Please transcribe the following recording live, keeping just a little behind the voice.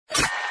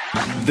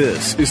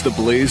This is the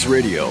Blaze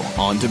Radio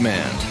on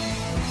demand.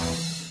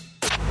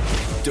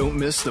 Don't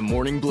miss the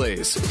Morning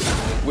Blaze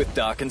with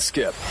Doc and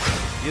Skip.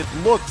 It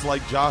looked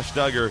like Josh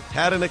Duggar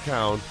had an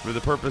account for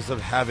the purpose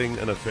of having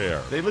an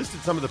affair. They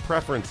listed some of the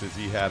preferences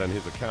he had on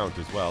his account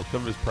as well.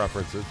 Some of his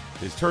preferences.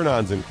 His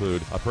turn-ons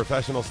include a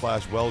professional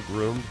 /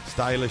 well-groomed,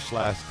 stylish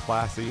 /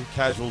 classy,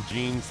 casual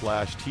jeans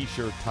 /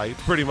 t-shirt type.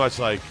 Pretty much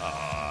like,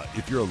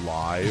 if you're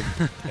alive,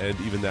 and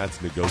even that's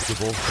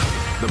negotiable.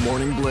 The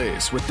Morning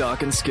Blaze with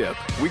Doc and Skip.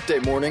 Weekday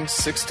mornings,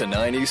 6 to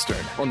 9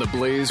 Eastern on the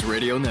Blaze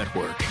Radio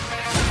Network.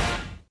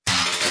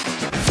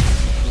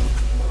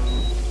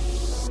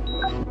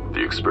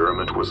 The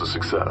experiment was a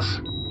success.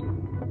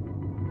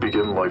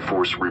 Begin Life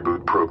Force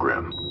Reboot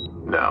Program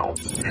now.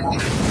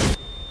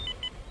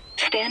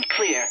 Stand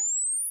clear.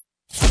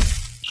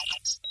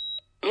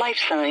 Life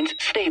signs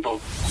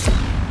stable.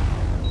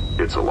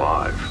 It's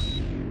alive.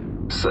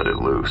 Set it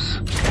loose.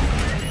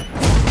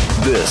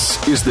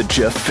 This is the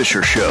Jeff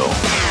Fisher Show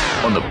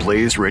on the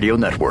Blaze Radio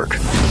Network.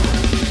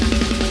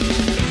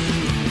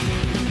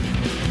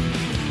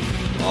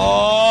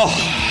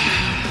 Oh.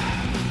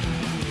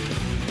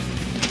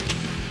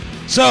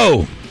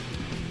 So,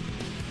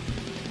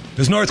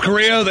 is North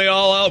Korea, they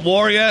all out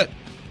war yet?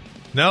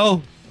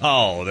 No?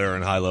 Oh, they're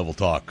in high-level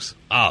talks.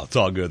 Oh, it's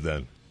all good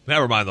then.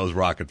 Never mind those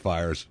rocket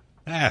fires.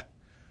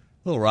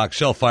 Little rock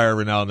shell fire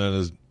every now and then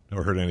has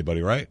never hurt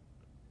anybody, right?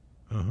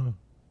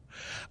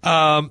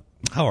 How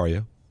are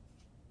you?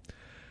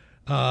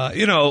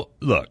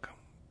 Look,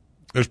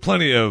 there's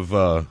plenty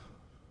of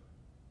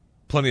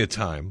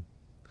time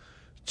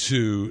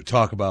to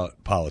talk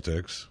about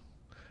politics.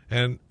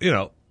 And,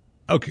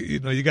 okay,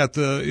 you got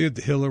the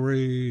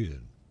Hillary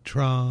and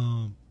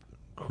Trump,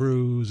 and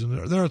Cruz,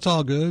 and there it's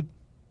all good.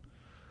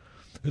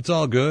 It's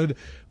all good.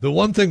 The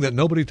one thing that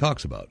nobody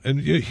talks about,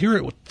 and you hear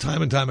it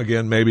time and time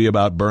again, maybe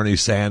about Bernie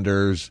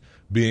Sanders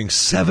being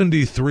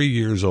 73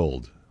 years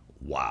old.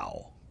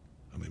 Wow.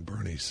 I mean,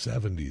 Bernie's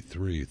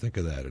 73. Think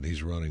of that. And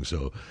he's running,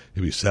 so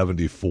he'll be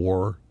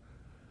 74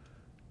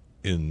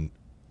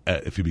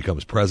 if he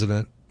becomes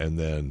president, and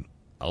then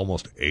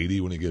almost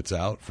 80 when he gets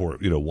out for,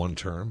 one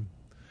term.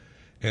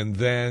 And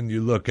then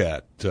you look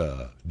at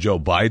Joe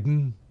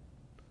Biden.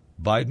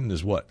 Biden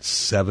is,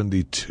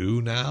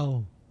 72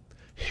 now?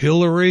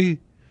 Hillary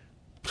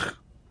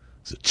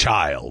is a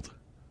child,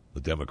 the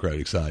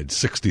Democratic side,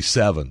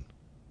 67.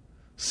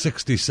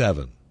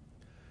 67.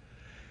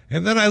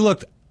 And then I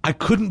looked. I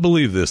couldn't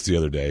believe this the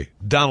other day.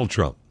 Donald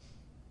Trump.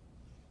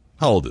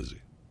 How old is he?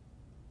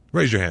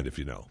 Raise your hand if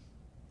you know.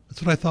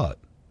 That's what I thought.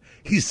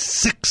 He's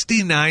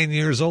 69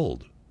 years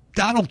old.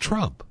 Donald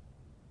Trump.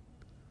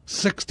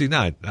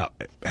 69. Now,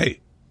 hey,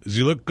 does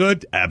he look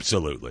good?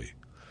 Absolutely.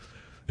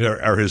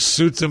 Are his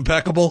suits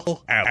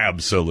impeccable?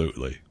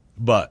 Absolutely.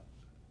 But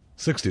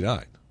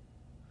 69.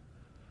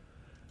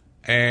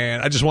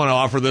 And I just want to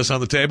offer this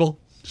on the table.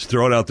 Just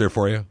throw it out there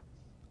for you.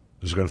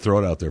 Just going to throw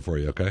it out there for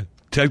you, okay?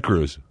 Ted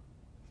Cruz,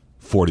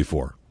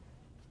 44.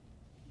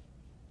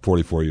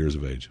 44 years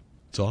of age.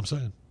 That's all I'm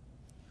saying.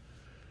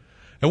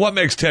 And what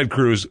makes Ted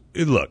Cruz...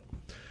 Look,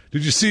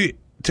 did you see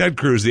Ted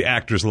Cruz, the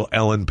actor's little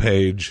Ellen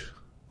Page...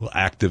 little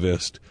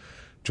activist,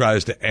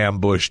 tries to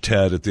ambush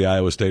Ted at the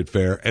Iowa State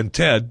Fair. And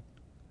Ted,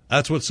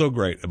 that's what's so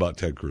great about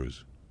Ted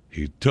Cruz.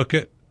 He took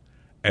it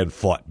and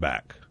fought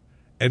back.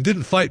 And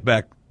didn't fight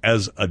back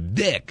as a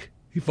dick.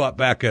 He fought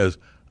back as,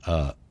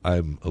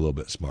 I'm a little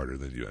bit smarter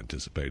than you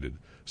anticipated.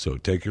 So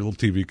take your little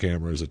TV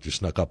cameras that you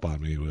snuck up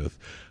on me with.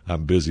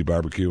 I'm busy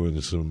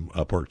barbecuing some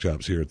pork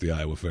chops here at the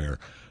Iowa Fair.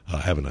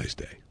 Have a nice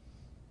day.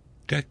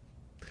 Okay?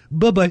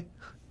 Bye-bye.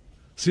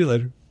 See you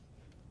later.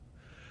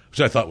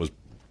 Which I thought was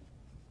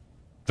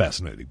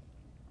fascinating.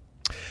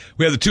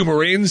 We have the 2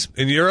 Marines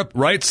in Europe,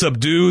 right?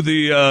 Subdue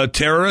the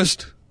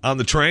terrorist on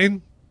the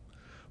train.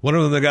 One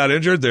of them that got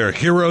injured. They're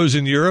heroes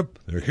in Europe.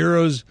 They're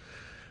heroes.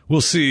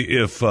 We'll see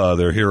if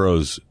they're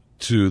heroes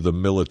to the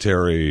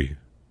military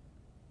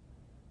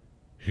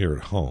here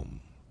at home.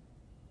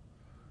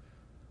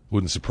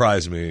 Wouldn't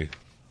surprise me.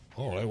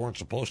 Oh, they weren't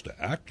supposed to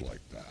act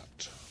like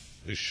that.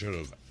 They should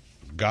have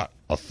got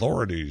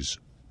authorities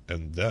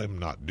and them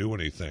not do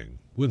anything.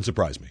 Wouldn't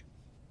surprise me.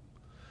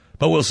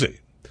 But we'll see.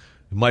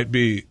 They might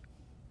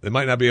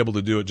not be able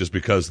to do it just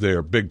because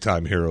they're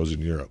big-time heroes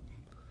in Europe.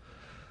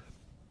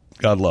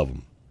 God love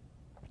them.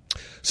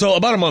 So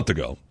about a month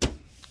ago,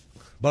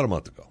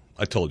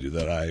 I told you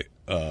that I,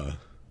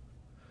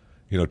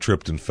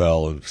 tripped and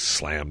fell and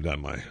slammed on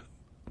my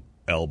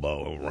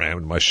elbow and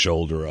rammed my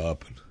shoulder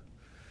up.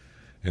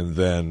 And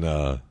then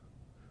I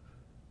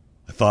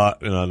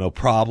thought, no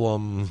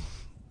problem,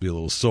 be a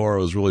little sore.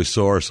 I was really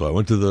sore, so I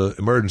went to the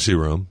emergency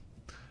room,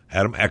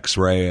 had them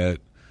x-ray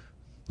it,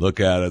 look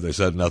at it. They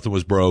said nothing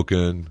was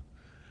broken,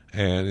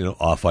 and,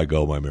 off I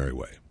go my merry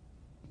way.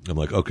 I'm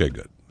like, okay,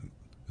 good.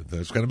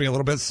 It's going to be a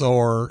little bit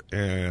sore,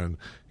 and,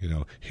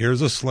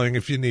 here's a sling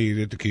if you need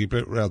it to keep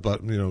it,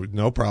 but,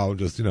 no problem.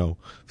 Just, it's going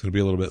to be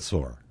a little bit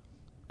sore.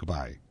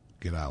 Goodbye.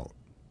 Get out.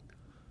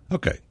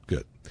 Okay,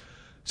 good.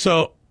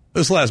 So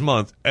this last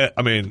month,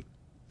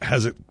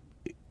 has it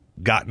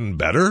gotten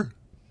better?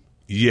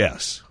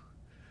 Yes.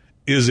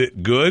 Is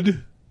it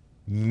good?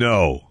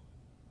 No.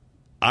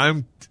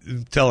 I'm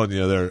telling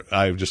you,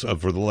 I've just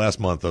for the last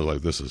month I was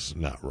like, this is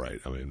not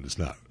right. I mean, it's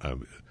not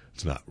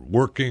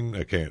working.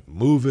 I can't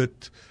move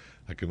it.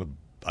 I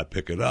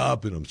pick it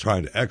up and I'm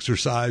trying to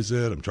exercise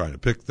it. I'm trying to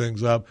pick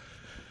things up.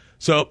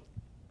 So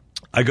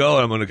I go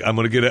and I'm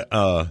gonna get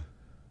a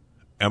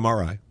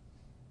MRI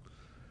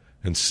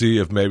and see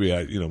if maybe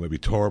I maybe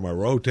tore my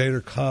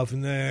rotator cuff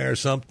in there or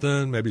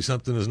something. Maybe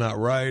something is not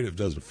right. It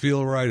doesn't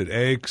feel right. It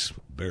aches.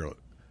 Barely.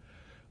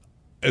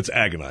 It's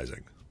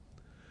agonizing.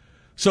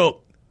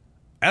 So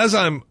as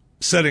I'm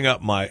setting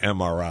up my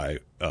MRI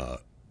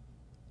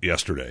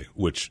yesterday,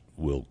 which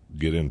we'll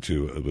get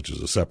into, which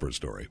is a separate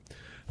story,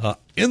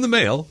 in the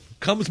mail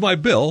comes my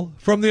bill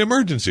from the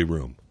emergency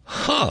room.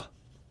 Huh.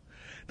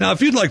 Now,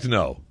 if you'd like to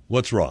know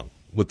what's wrong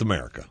with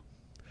America,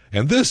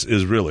 and this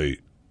is really,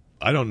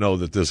 I don't know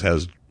that this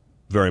has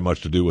very much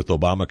to do with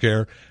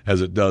Obamacare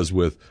as it does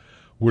with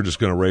we're just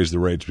going to raise the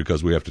rates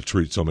because we have to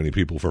treat so many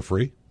people for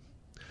free.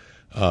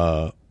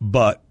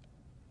 But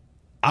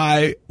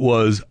I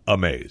was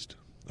amazed.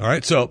 All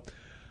right, so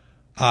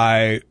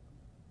I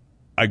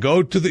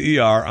go to the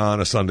ER on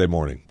a Sunday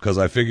morning because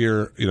I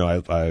figure,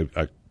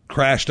 I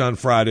crashed on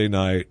Friday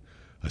night.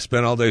 I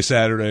spent all day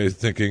Saturday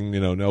thinking,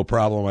 no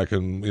problem, I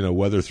can,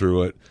 weather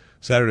through it.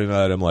 Saturday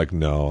night, I'm like,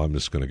 no, I'm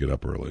just going to get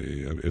up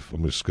early. If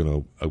I'm just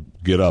going to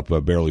get up, I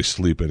barely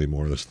sleep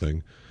anymore, this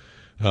thing.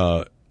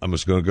 I'm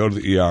just going to go to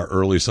the ER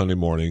early Sunday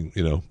morning.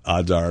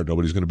 Odds are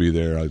nobody's going to be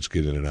there. I'll just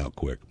get in and out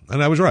quick.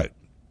 And I was right.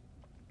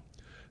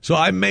 So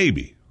I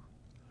maybe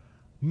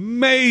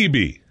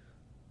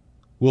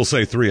we'll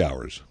say 3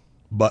 hours,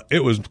 but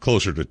it was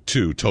closer to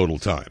 2 total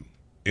time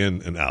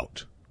in and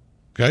out.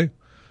 Okay?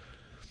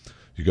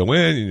 You go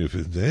in, and you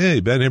say, hey,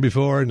 you've been here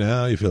before.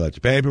 Now you fill out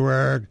your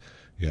paperwork,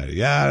 yada,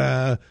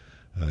 yada.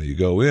 You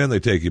go in, they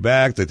take you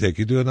back, they take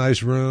you to a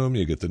nice room,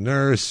 you get the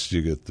nurse,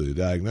 you get the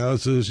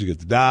diagnosis, you get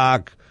the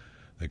doc,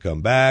 they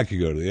come back, you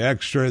go to the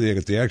x-ray, they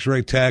get the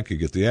x-ray tech, you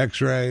get the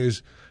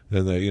x-rays,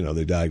 then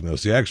they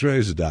diagnose the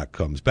x-rays, the doc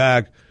comes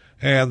back,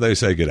 and they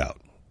say, get out.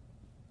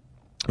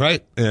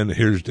 Right? And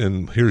here's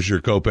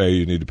your copay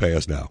you need to pay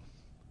us now.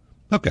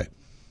 Okay.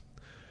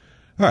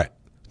 All right.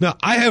 Now,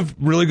 I have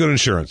really good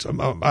insurance.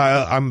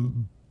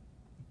 I'm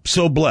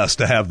so blessed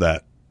to have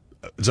that.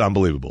 It's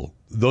unbelievable.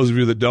 Those of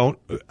you that don't,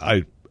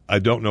 I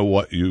don't know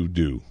what you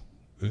do,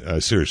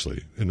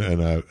 seriously. And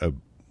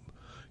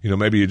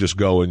maybe you just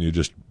go and you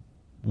just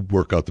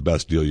work out the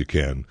best deal you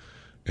can.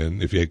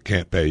 And if you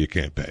can't pay, you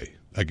can't pay.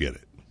 I get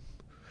it.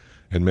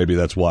 And maybe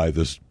that's why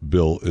this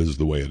bill is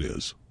the way it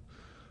is.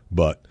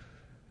 But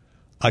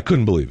I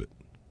couldn't believe it.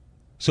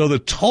 So the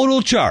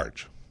total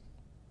charge,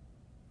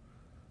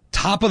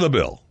 top of the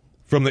bill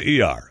from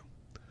the ER,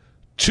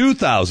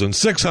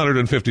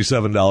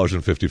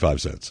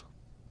 $2,657.55.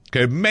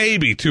 Okay,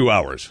 maybe 2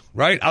 hours,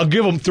 right? I'll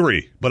give them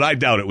 3, but I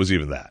doubt it was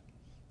even that.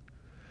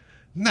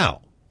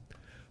 Now,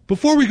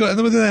 before we go,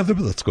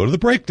 let's go to the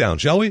breakdown,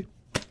 shall we?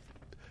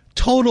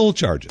 Total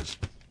charges,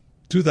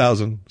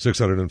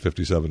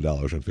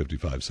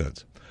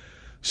 $2,657.55.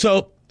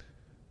 So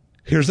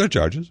here's their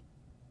charges.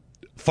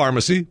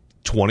 Pharmacy,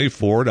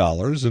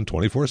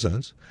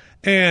 $24.24.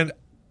 And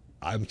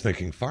I'm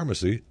thinking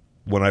pharmacy,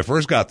 when I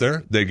first got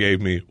there, they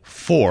gave me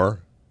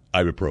 4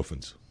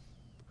 ibuprofens.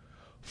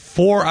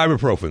 4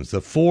 ibuprofens, the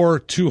 4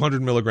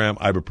 200-milligram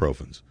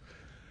ibuprofens.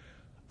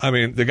 I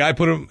mean, the guy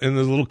put them in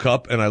this little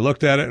cup, and I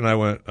looked at it, and I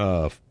went,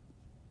 4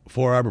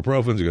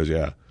 ibuprofens? He goes,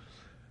 yeah.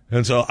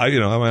 And so,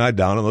 I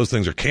down, and those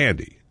things are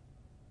candy.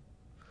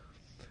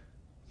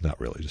 Not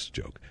really, just a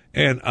joke.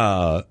 And,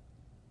 but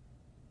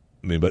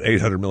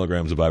 800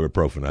 milligrams of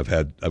ibuprofen.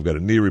 I've got a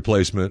knee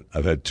replacement.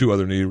 I've had 2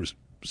 other knee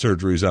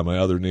surgeries on my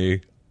other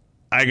knee.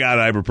 I got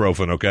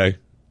ibuprofen, okay?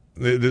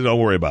 Don't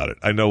worry about it.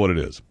 I know what it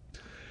is.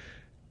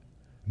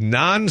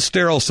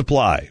 Non-sterile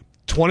supply,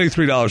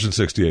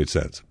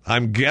 $23.68.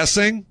 I'm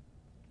guessing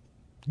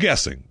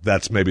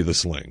that's maybe the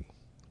sling,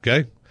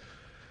 okay?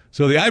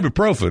 So the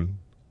ibuprofen,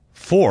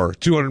 4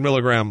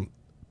 200-milligram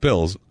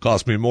pills,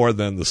 cost me more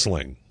than the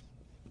sling,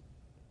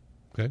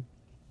 okay?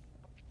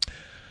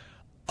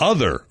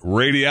 Other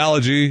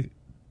radiology,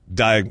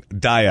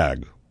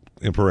 diag,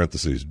 in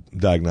parentheses,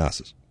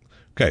 diagnosis.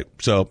 Okay,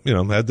 so,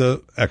 had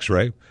the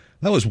x-ray.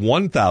 That was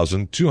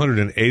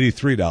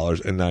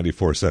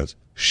 $1,283.94.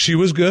 She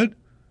was good.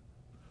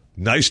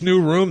 Nice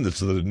new room. That's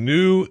the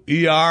new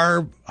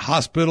ER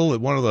hospital at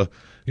one of the,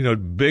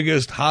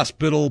 biggest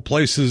hospital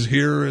places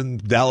here in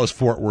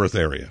Dallas-Fort Worth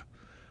area.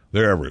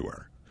 They're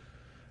everywhere.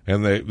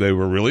 And they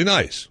were really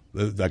nice.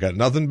 I got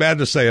nothing bad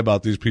to say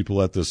about these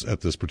people at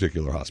this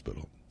particular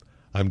hospital.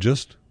 I'm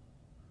just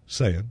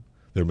saying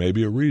there may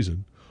be a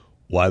reason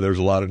why there's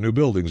a lot of new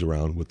buildings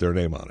around with their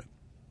name on it.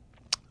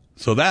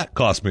 So that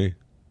cost me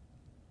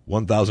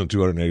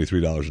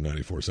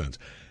 $1,283.94.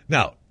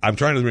 Now, I'm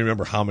trying to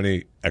remember how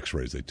many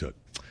x-rays they took.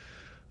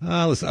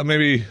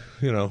 Maybe,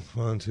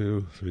 1,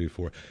 2, 3,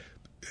 4.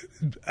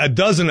 A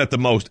dozen at the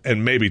most,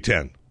 and maybe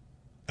 10.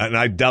 And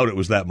I doubt it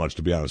was that much,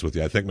 to be honest with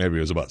you. I think maybe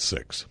it was about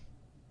 6.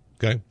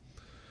 Okay?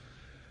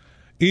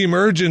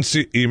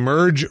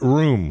 Emerge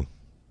room.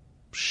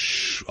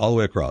 All the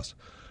way across.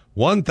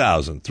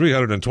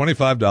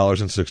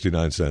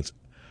 $1,325.69.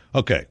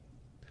 Okay.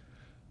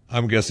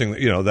 I'm guessing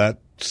that,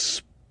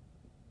 that's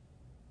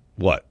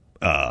what?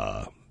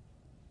 The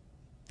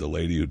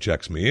lady who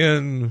checks me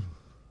in.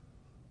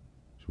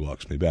 She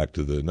walks me back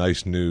to the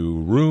nice new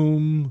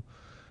room.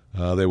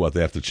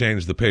 They have to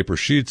change the paper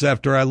sheets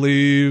after I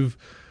leave.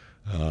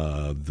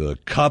 The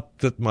cup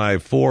that my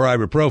 4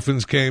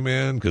 ibuprofens came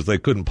in, because they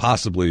couldn't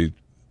possibly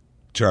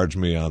charge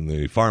me on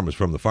the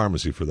from the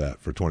pharmacy for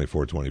that for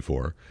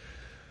 $24.24.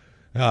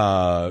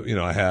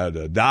 I had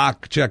a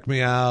doc check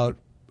me out,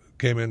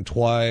 came in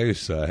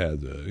twice. I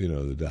had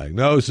the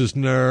diagnosis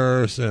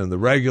nurse and the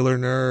regular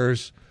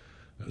nurse.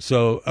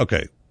 So,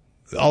 okay,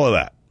 all of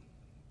that.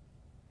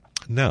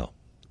 Now,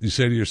 you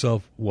say to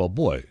yourself, well,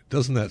 boy,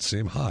 doesn't that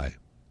seem high?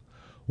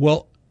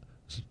 Well,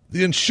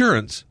 the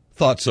insurance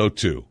thought so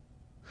too.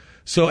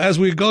 So as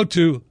we go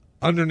to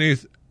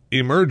underneath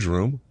Emerge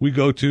Room, we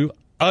go to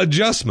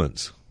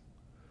Adjustments.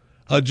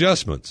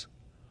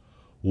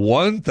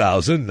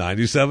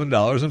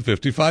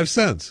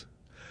 $1,097.55.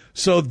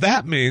 So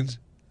that means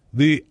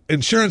the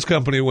insurance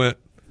company went,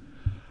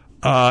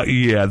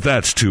 yeah,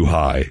 that's too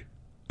high.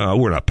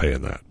 We're not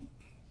paying that.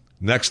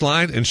 Next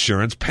line,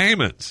 insurance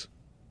payments,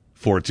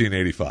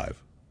 $1,485.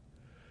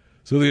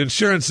 So the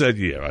insurance said,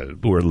 yeah,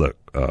 we're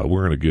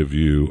going to give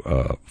you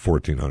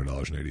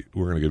 $1,400.80.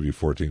 We're going to give you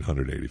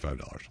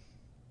 $1,485.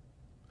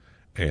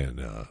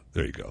 And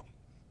there you go.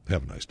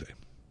 Have a nice day.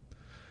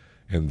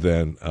 And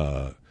then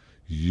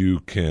you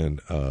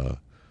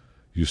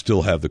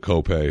still have the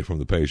copay from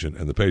the patient,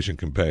 and the patient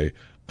can pay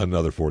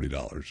another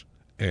 $40,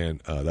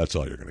 and that's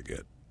all you're going to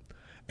get.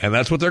 And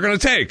that's what they're going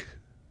to take.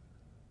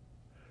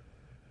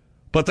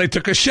 But they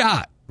took a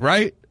shot,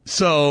 right?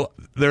 So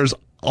there's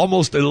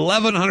almost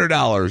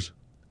 $1,100,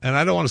 and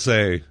I don't want to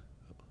say,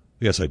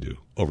 yes, I do,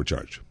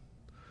 overcharge.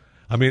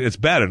 I mean, it's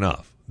bad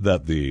enough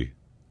that the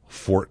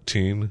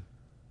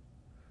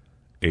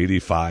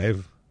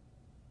 $1,485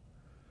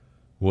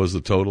 was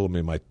the total. I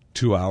mean, my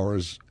 2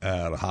 hours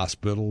at a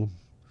hospital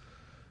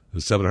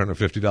is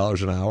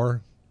 $750 an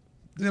hour.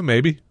 Yeah,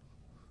 maybe.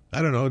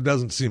 I don't know. It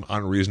doesn't seem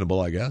unreasonable,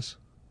 I guess.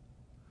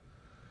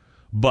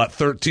 But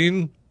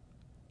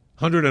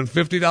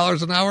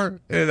 $1,350 an hour?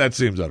 That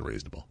seems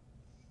unreasonable.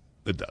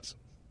 It does.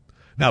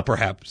 Now,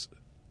 perhaps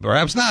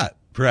not.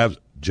 Perhaps,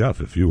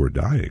 Jeff, if you were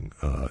dying,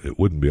 it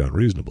wouldn't be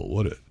unreasonable,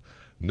 would it?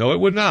 No,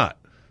 it would not.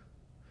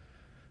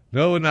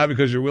 No, it would not,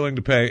 because you're willing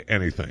to pay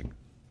anything.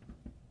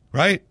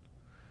 Right?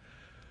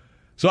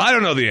 So I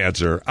don't know the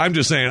answer. I'm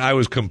just saying I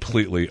was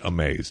completely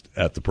amazed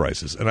at the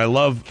prices. And I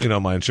love,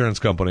 my insurance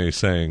company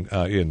saying,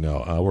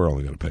 we're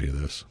only going to pay you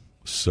this.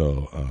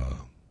 So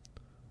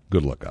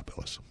good luck, God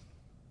bless.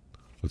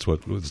 That's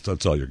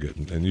all you're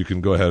getting. And you can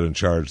go ahead and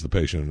charge the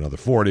patient another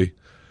 $40,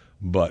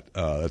 but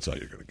that's all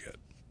you're going to get.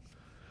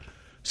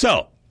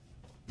 So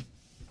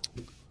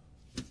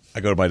I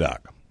go to my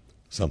doc.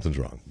 Something's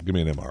wrong. Give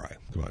me an MRI.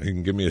 Come on. You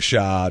can give me a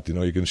shot.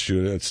 You can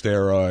shoot it,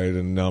 steroid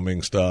and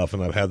numbing stuff,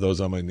 and I've had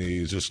those on my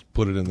knees. Just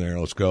put it in there.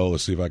 Let's go.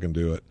 Let's see if I can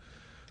do it.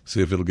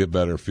 See if it'll get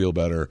better, feel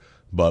better.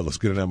 But let's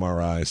get an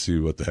MRI, see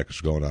what the heck is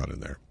going on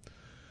in there.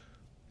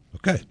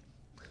 Okay.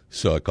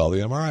 So I call the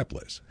MRI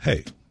place.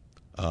 Hey,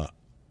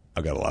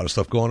 I've got a lot of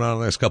stuff going on in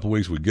the next couple of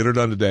weeks. We get her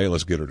done today.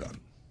 Let's get her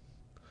done.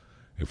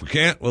 If we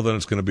can't, well, then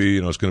it's going to be,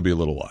 a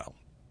little while,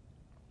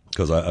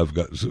 because I've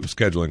got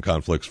scheduling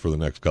conflicts for the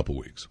next couple of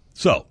weeks.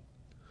 So,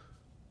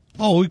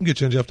 we can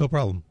get you in, Jeff. No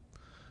problem.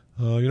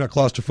 You're not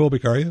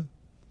claustrophobic, are you?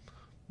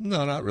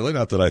 No, not really.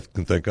 Not that I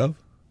can think of.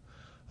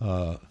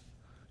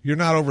 You're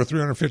not over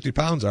 350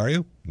 pounds, are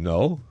you?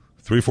 No.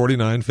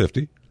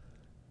 349.50.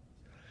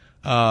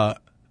 I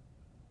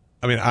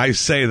mean, I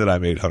say that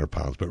I'm 800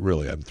 pounds, but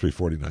really I'm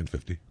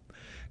 349.50.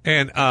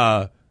 And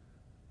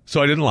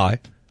so I didn't lie.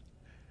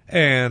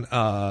 And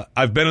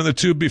I've been in the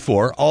tube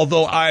before,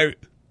 although I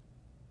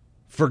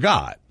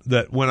forgot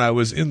that when I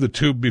was in the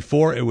tube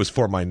before, it was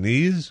for my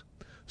knees.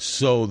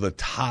 So the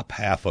top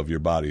half of your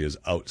body is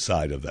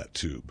outside of that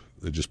tube.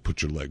 They just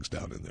put your legs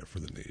down in there for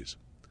the knees.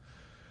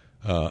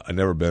 I've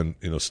never been,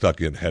 stuck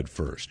in head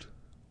first.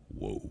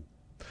 Whoa.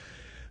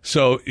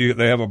 So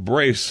they have a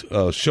brace,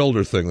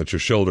 shoulder thing that your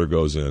shoulder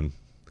goes in.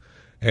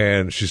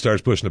 And she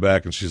starts pushing it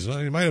back, and she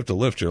says, you might have to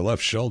lift your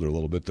left shoulder a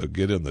little bit to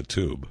get in the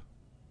tube.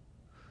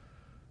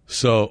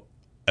 So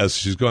as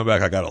she's going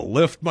back, I got to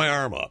lift my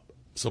arm up.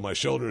 So my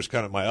shoulder is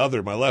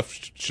my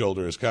left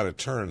shoulder is kind of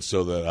turned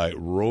so that it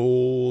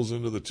rolls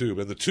into the tube.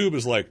 And the tube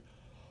is like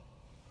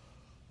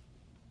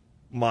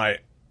my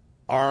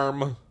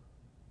arm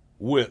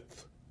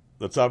width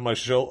that's on my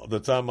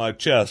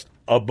chest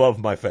above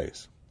my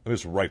face. And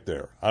it's right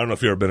there. I don't know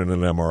if you've ever been in an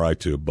MRI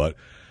tube, but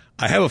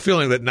I have a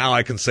feeling that now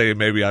I can say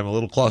maybe I'm a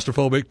little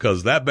claustrophobic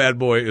because that bad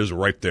boy is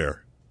right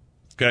there.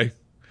 Okay?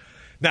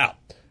 Now,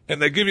 and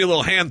they give you a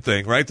little hand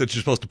thing, right, that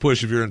you're supposed to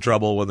push if you're in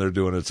trouble when they're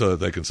doing it so that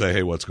they can say,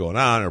 hey, what's going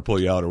on, or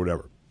pull you out or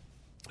whatever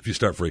if you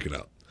start freaking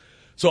out.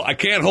 So I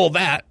can't hold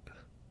that,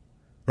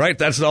 right?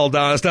 That's all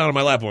down. That's down on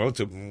my lap.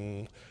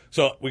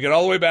 So we get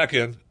all the way back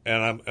in,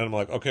 and I'm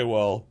like, okay,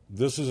 well,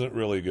 this isn't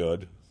really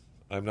good.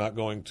 I'm not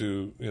going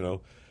to,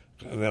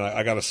 and then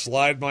I got to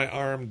slide my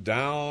arm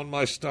down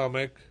my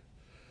stomach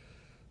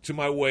to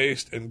my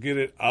waist and get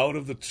it out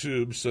of the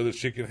tube so that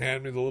she can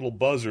hand me the little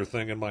buzzer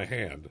thing in my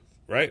hand,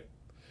 right?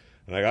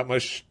 And I got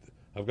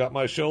I've got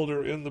my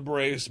shoulder in the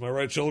brace, my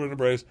right shoulder in the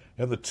brace,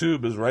 and the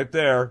tube is right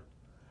there,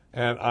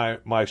 and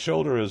my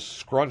shoulder is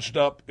scrunched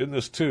up in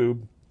this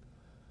tube,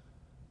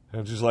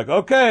 and she's like,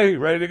 okay,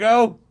 ready to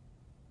go?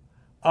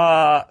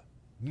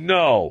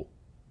 No,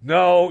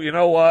 you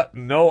know what?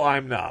 No,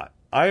 I'm not.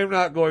 I am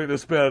not going to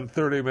spend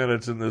 30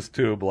 minutes in this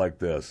tube like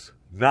this.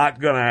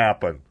 Not going to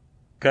happen.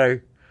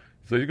 Okay?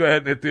 So you go ahead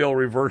and hit the old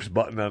reverse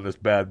button on this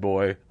bad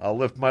boy. I'll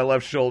lift my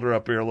left shoulder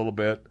up here a little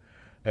bit,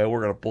 and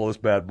we're going to pull this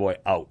bad boy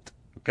out.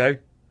 Okay?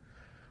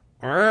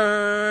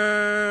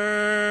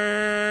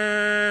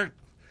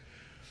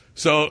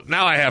 So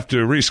now I have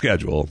to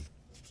reschedule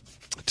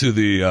to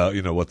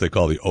the, what they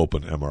call the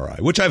open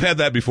MRI, which I've had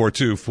that before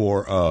too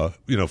for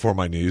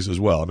my knees as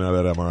well. I mean,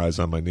 I've had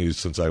MRIs on my knees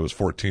since I was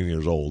 14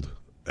 years old,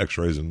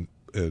 x-rays and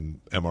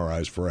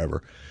MRIs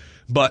forever.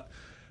 But,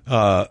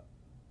 I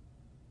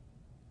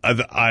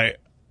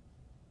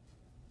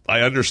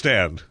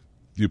understand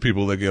you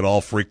people that get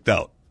all freaked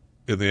out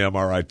in the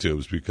MRI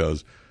tubes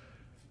because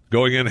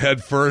going in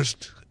head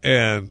first,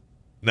 and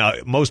now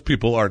most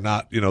people are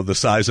not, the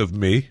size of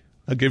me.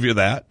 I'll give you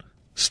that.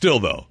 Still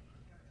though,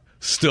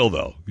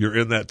 you're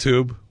in that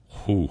tube.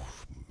 Whew,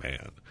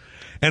 man.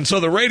 And so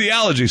the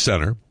radiology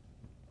center,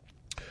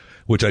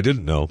 which I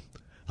didn't know,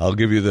 I'll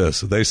give you this.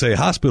 They say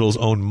hospitals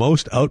own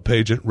most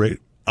outpatient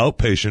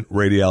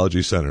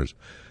radiology centers.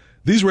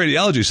 These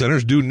radiology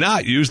centers do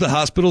not use the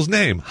hospital's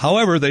name.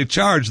 However, they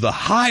charge the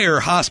higher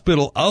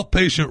hospital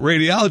outpatient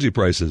radiology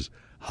prices.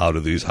 How do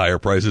these higher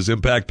prices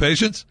impact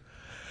patients?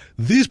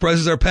 These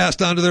prices are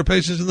passed on to their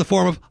patients in the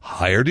form of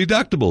higher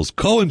deductibles,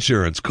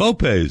 co-insurance,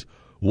 co-pays.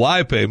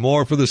 Why pay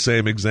more for the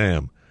same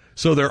exam?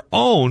 So they're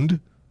owned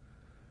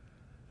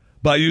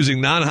by using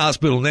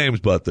non-hospital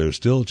names, but they're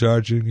still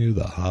charging you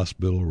the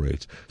hospital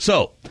rates.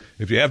 So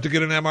if you have to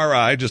get an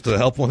MRI, just a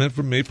helpful hint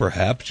from me,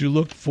 perhaps you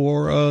look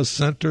for a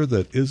center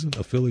that isn't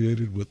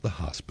affiliated with the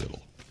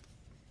hospital.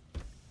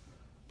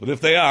 But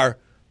if they are,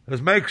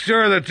 just make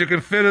sure that you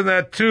can fit in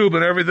that tube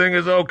and everything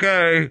is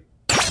okay.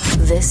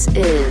 This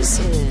is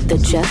The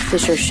Jeff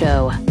Fisher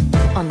Show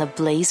on the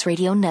Blaze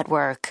Radio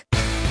Network.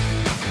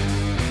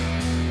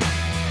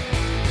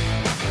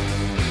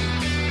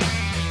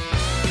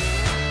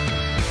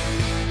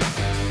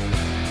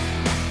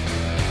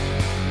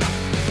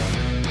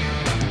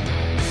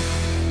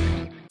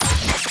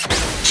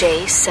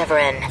 Jay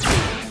Severin.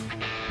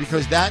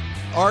 Because that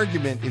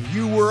argument, if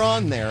you were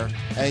on there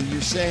and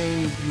you're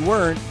saying you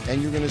weren't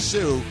and you're going to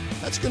sue,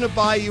 that's going to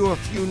buy you a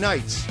few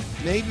nights,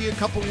 maybe a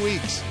couple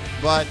weeks.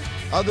 But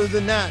other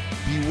than that,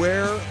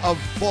 beware of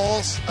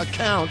false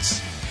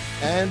accounts,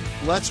 and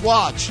let's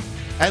watch.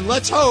 And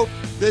let's hope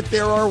that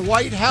there are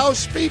White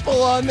House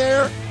people on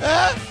there.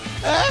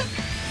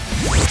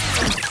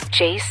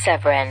 Jay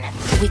Severin.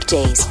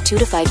 Weekdays, 2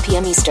 to 5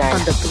 p.m. Eastern on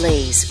the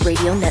Blaze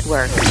Radio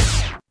Network.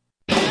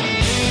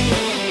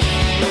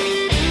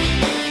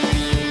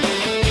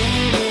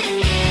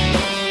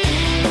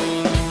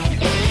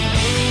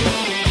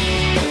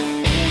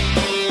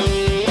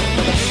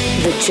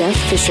 The Jeff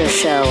Fisher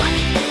Show.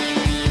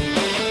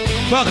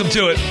 Welcome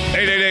to it.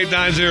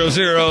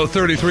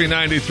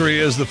 888-900-3393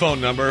 is the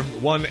phone number.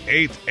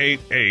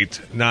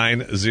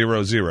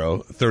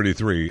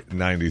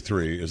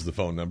 1-888-900-3393 is the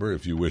phone number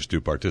if you wish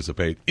to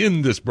participate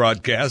in this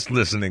broadcast,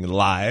 listening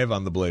live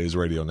on the Blaze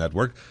Radio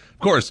Network. Of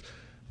course,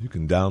 you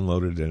can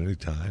download it at any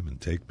time and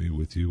take me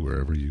with you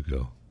wherever you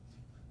go.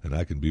 And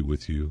I can be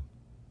with you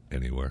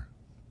anywhere.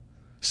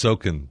 So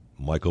can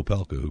Michael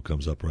Pelka, who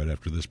comes up right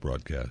after this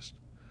broadcast.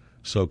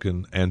 So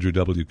can Andrew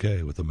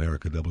WK with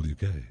America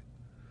WK.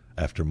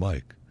 After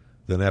Mike.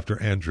 Then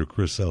after Andrew,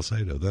 Chris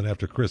Salcedo. Then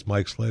after Chris,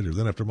 Mike Slater.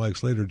 Then after Mike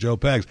Slater, Joe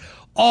Pags.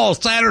 All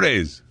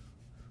Saturdays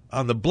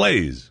on the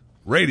Blaze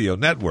Radio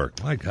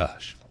Network. My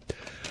gosh.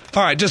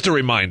 All right, just a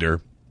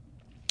reminder.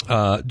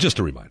 Think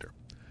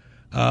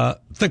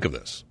of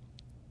this.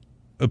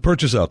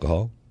 Purchase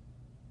alcohol.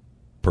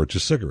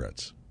 Purchase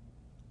cigarettes.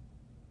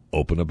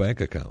 Open a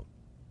bank account.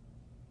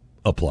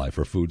 Apply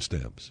for food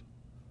stamps.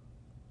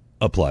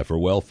 Apply for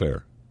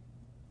welfare.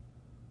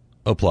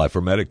 Apply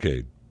for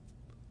Medicaid.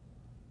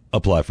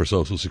 Apply for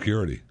Social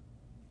Security.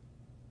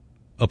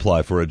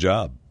 Apply for a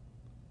job.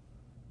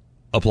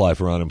 Apply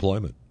for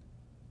unemployment.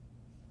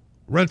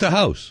 Rent a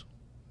house.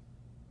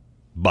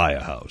 Buy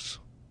a house.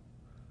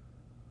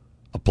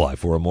 Apply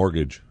for a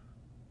mortgage.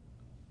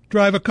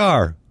 Drive a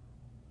car.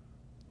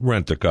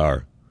 Rent a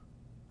car.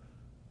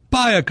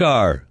 Buy a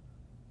car.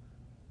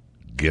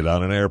 Get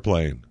on an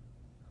airplane.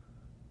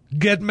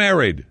 Get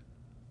married.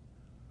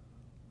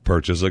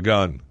 Purchase a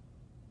gun.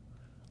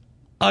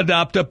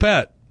 Adopt a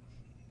pet.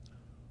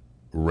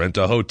 Rent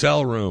a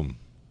hotel room.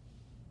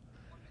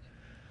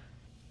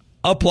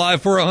 Apply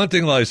for a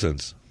hunting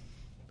license.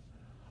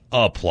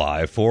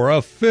 Apply for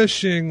a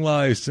fishing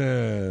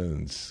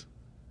license.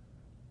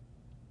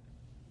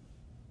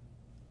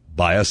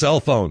 Buy a cell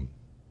phone.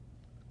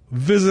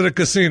 Visit a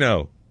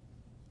casino.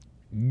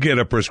 Get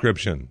a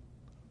prescription.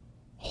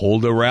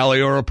 Hold a rally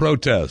or a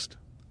protest.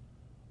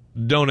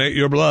 Donate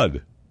your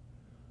blood.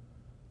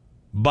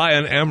 Buy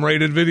an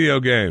M-rated video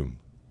game.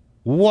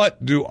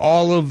 What do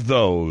all of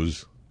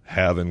those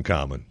have in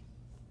common?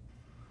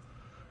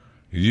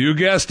 You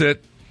guessed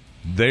it.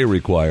 They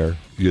require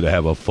you to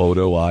have a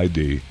photo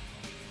ID.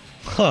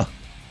 Huh.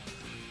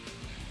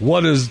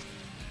 What is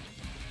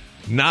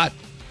not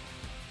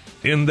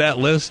in that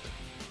list?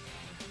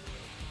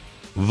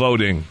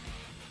 Voting.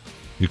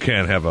 You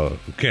can't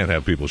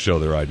have people show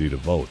their ID to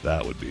vote.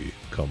 That would be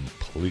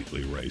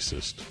completely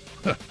racist.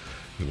 I don't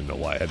even know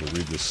why I had to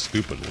read this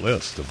stupid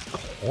list.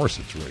 Of course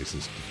it's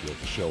racist if you have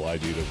to show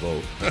ID to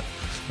vote. Are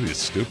you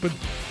stupid?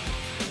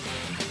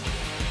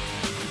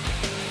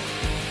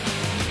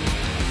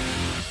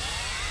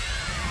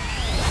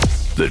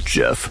 The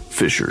Jeff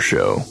Fisher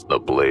Show, the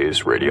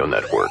Blaze Radio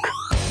Network.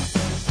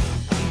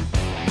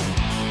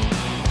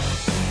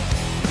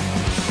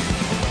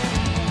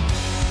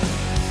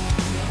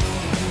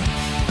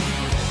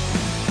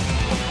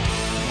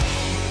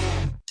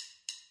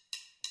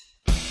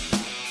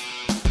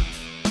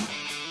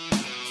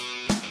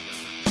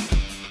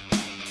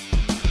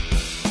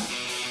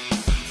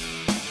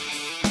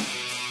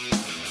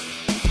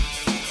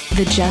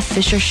 The Jeff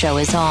Fisher Show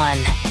is on.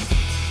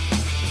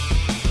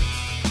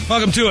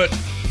 Welcome to it.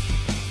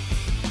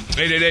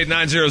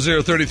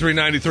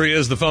 888-900-3393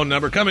 is the phone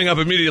number. Coming up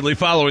immediately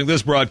following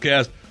this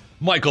broadcast,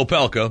 Michael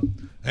Pelka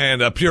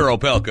and Pure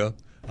Opelka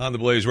on the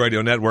Blaze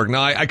Radio Network.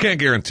 Now, I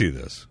can't guarantee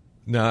this.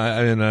 Now,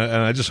 and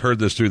I just heard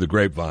this through the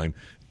grapevine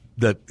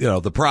that,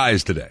 the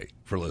prize today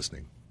for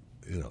listening,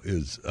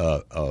 is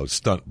a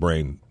stunt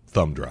brain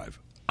thumb drive.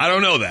 I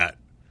don't know that.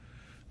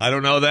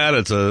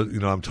 It's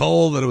I'm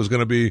told that it was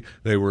going to be,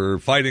 they were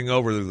fighting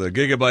over the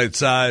gigabyte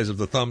size of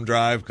the thumb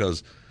drive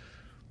because,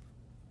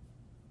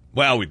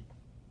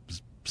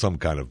 some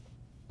kind of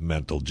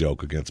mental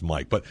joke against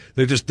Mike, but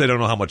they don't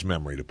know how much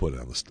memory to put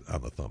on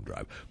the thumb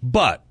drive.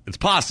 But it's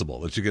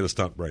possible that you get a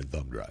stunt brain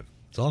thumb drive.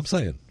 That's all I'm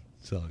saying.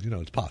 So,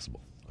 it's possible.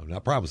 I'm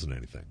not promising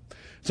anything.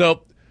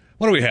 So,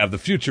 what do we have? The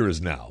future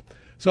is now.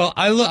 So,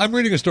 I'm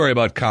reading a story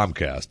about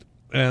Comcast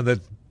and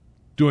that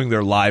doing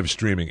their live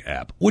streaming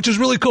app, which is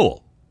really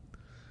cool.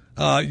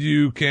 They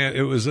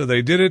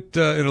did it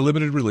in a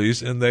limited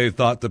release, and they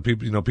thought that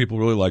people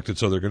really liked it,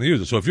 so they're going to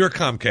use it. So if you're a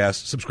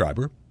Comcast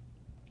subscriber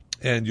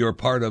and you're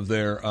part of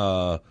their,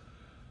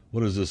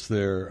 what is this? It's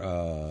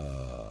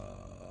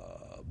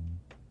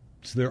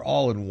their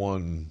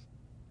all-in-one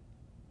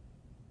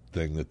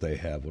thing that they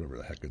have, whatever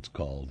the heck it's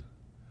called.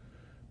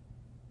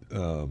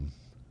 I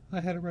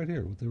had it right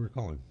here, what they were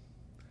calling.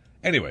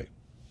 Anyway,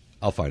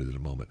 I'll find it in a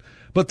moment.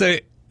 But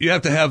you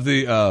have to have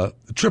the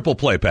triple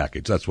play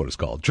package. That's what it's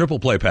called. Triple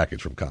play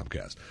package from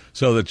Comcast.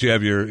 So that you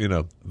have your,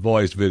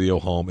 voice, video,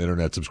 home,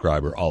 internet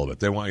subscriber, all of it.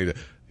 They want you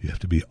have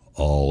to be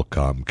all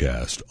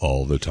Comcast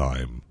all the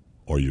time,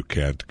 or you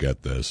can't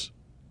get this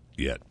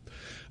yet.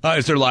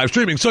 It's their live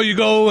streaming. So you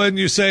go and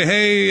you say,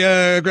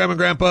 hey, Grandma and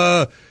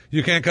Grandpa,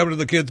 you can't come to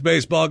the kids'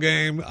 baseball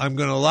game. I'm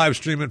going to live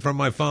stream it from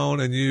my phone,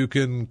 and you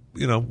can,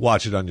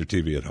 watch it on your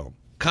TV at home.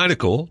 Kind of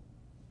cool,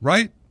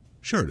 right?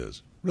 Sure it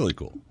is. Really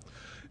cool.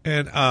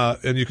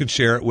 And you can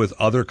share it with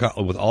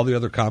with all the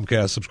other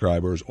Comcast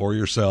subscribers or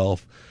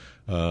yourself,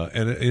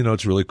 and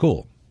it's really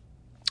cool.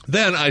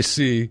 Then I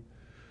see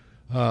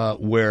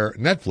where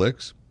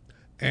Netflix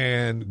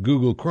and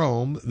Google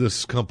Chrome,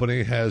 this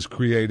company has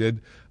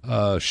created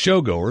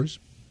showgoers,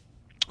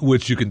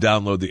 which you can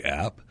download the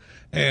app,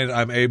 and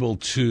I'm able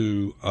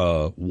to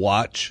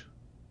watch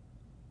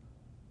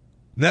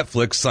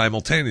Netflix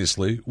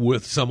simultaneously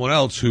with someone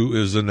else who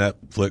is a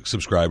Netflix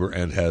subscriber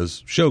and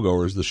has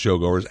showgoers, the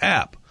showgoers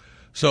app.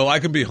 So I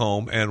can be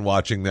home and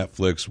watching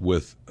Netflix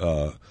with,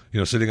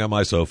 sitting on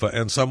my sofa,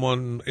 and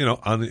someone,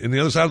 in the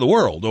other side of the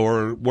world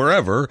or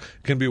wherever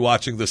can be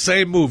watching the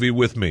same movie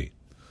with me.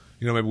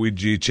 Maybe we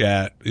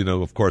G-chat.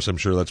 Of course, I'm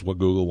sure that's what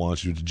Google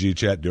wants you to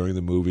G-chat during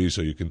the movie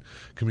so you can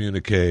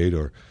communicate,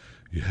 or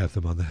you have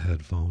them on the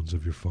headphones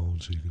of your phone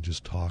so you can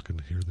just talk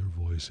and hear their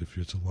voice if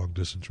it's a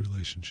long-distance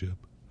relationship.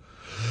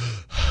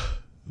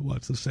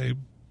 Watch the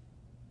same.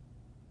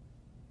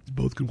 You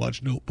both can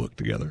watch Notebook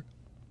together.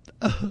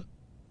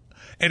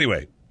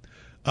 Anyway,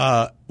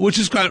 which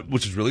is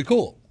really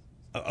cool.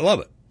 I love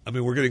it. I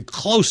mean, we're getting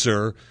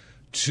closer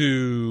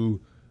to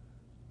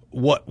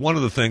one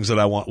of the things that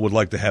I would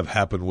like to have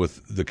happen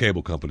with the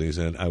cable companies,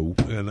 and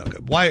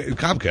why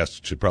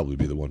Comcast should probably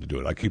be the one to do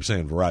it. I keep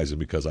saying Verizon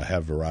because I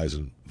have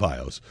Verizon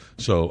Fios,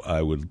 so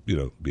I would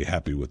be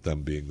happy with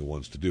them being the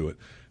ones to do it,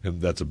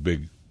 and that's a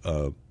big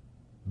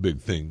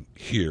thing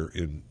here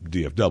in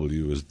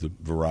DFW is the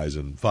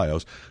Verizon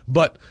Fios,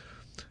 but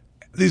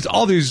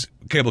all these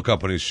cable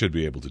companies should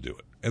be able to do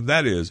it. And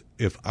that is,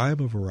 if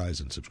I'm a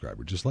Verizon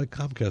subscriber, just like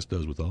Comcast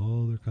does with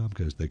all their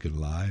Comcast, they can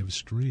live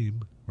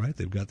stream, right?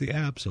 They've got the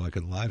app, so I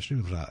can live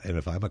stream. And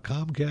if I'm a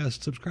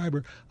Comcast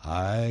subscriber,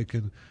 I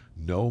can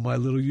know my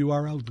little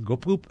URL and go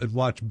poop and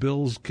watch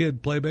Bill's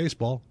kid play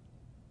baseball.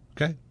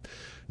 Okay?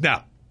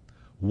 Now,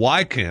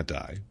 why can't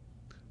I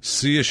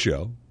see a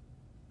show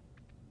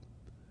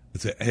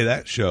and say, hey,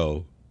 that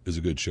show is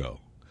a good show,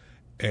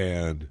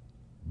 and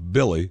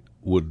Billy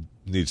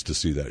needs to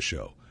see that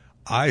show.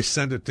 I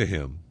send it to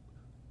him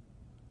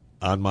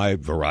on my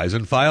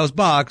Verizon Fios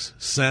box,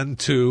 send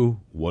to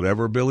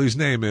whatever Billy's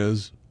name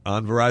is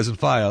on Verizon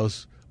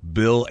Fios,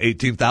 Bill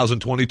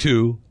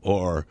 18022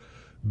 or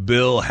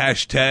Bill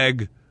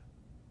hashtag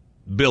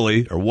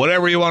Billy or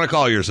whatever you want to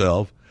call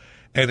yourself,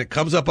 and it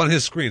comes up on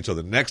his screen. So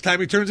the next time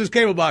he turns his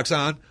cable box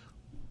on,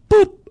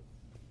 boop,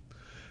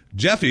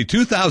 Jeffy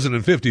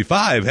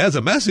 2055 has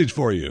a message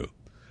for you.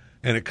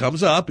 And it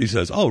comes up. He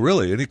says, oh,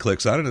 really? And he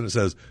clicks on it, and it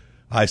says,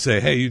 I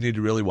say, hey, you need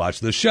to really watch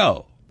this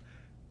show.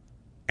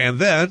 And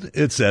then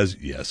it says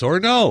yes or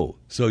no.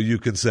 So you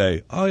can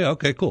say, oh, yeah,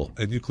 okay, cool.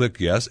 And you click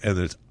yes, and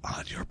it's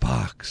on your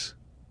box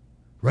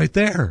right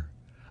there.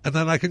 And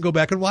then I can go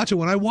back and watch it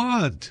when I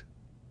want.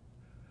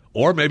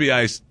 Or maybe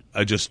I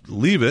just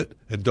leave it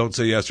and don't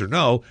say yes or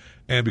no.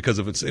 And because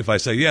if I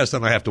say yes,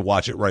 then I have to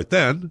watch it right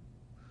then.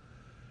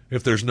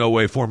 If there's no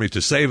way for me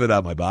to save it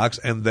on my box,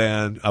 and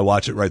then I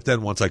watch it right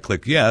then once I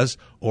click yes,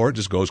 or it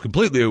just goes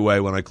completely away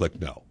when I click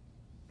no.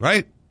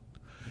 Right?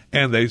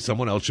 And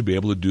someone else should be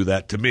able to do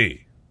that to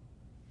me.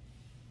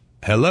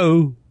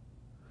 Hello?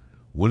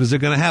 When is it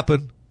going to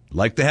happen?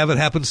 Like to have it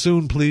happen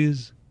soon,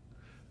 please.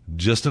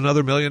 Just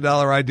another $1 million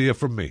idea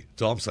from me.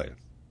 That's all I'm saying.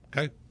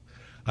 Okay?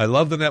 I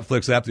love the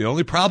Netflix app. The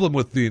only problem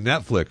with the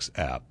Netflix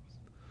app,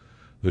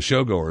 the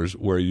showgoers,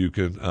 where you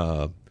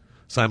can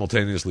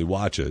simultaneously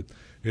watch it,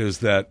 is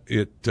that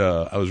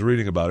I was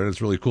reading about it,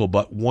 it's really cool,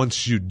 but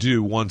once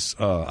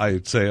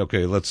I say,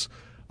 okay,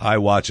 I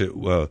watch it,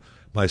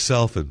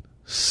 myself and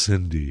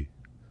Cindy,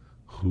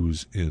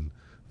 who's in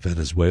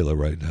Venezuela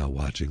right now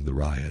watching the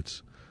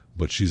riots,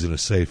 but she's in a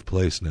safe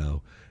place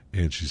now,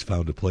 and she's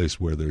found a place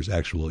where there's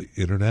actual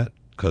internet,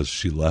 because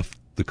she left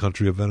the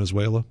country of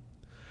Venezuela,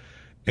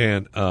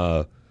 and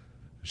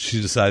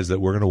she decides that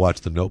we're going to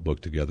watch The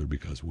Notebook together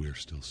because we're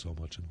still so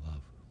much in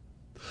love.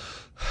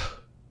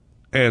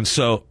 And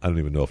so, I don't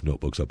even know if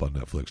Notebook's up on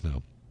Netflix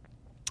now.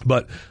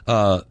 But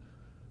we're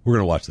going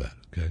to watch that,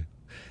 okay?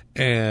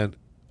 And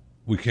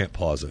we can't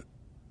pause it.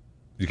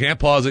 You can't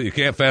pause it. You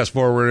can't fast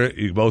forward it.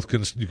 You both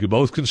can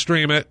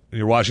stream it. And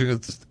you're watching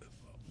it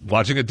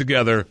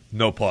together,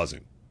 no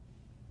pausing.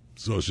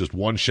 So it's just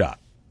one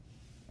shot.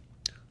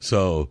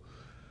 So,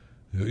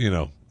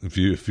 if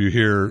you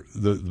hear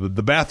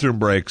the bathroom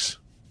breaks,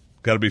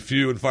 got to be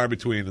few and far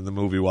between in the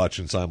movie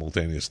watching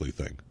simultaneously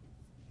thing.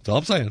 That's all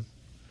I'm saying.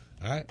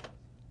 All right?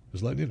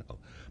 Just letting you know.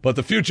 But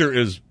the future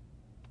is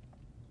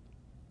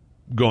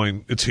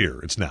it's here.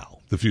 It's now.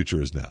 The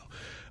future is now.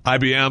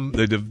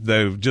 IBM,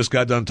 they've just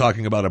got done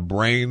talking about a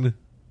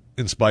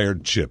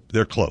brain-inspired chip.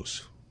 They're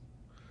close.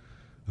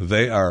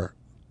 They are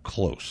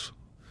close.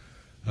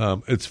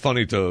 It's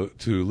funny to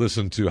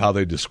listen to how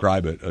they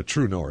describe it.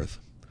 True North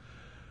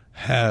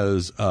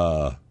has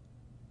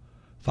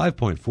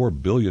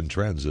 5.4 billion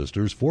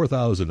transistors,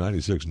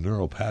 4,096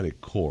 neuropathic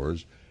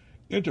cores,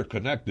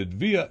 interconnected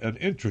via an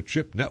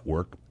intra-chip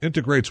network,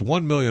 integrates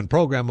 1 million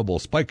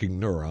programmable spiking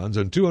neurons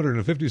and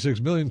 256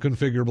 million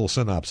configurable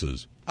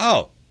synapses.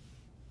 Oh!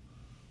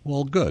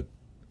 Well, good.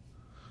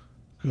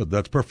 Good,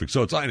 that's perfect.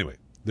 So anyway,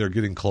 they're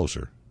getting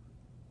closer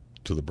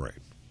to the brain.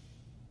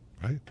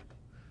 Right?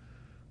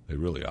 They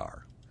really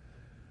are.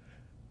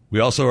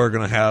 We also are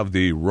going to have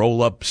the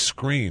roll-up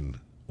screen,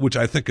 which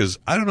I think is,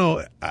 I don't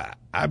know,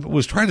 I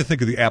was trying to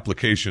think of the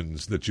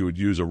applications that you would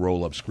use a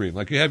roll-up screen.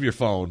 Like you have your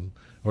phone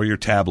or your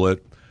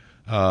tablet,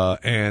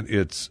 and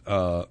it's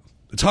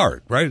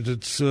hard, right?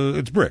 It's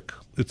brick.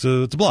 It's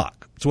a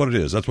block. It's what it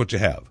is. That's what you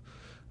have.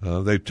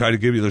 They try to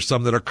give you, there's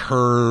some that are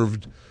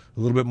curved, a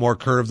little bit more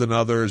curved than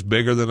others,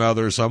 bigger than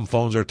others. Some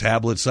phones are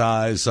tablet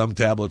size, some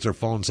tablets are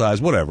phone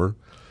size, whatever.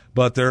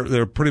 But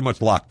they're pretty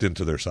much locked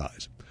into their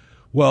size.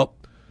 Well,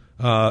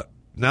 but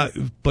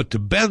to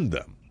bend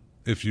them,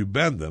 if you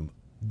bend them,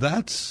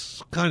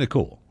 that's kind of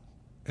cool.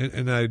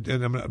 And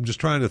I'm just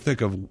trying to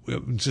think of,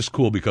 it's just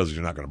cool because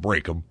you're not going to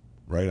break them,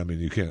 right? I mean,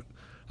 you can't.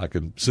 I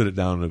can sit it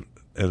down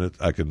and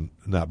I can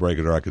not break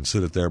it, or I can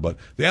sit it there. But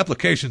the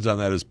applications on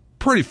that is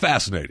pretty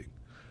fascinating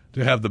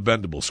to have the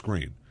bendable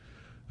screen,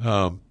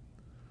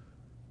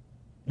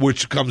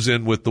 which comes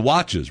in with the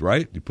watches,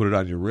 right? You put it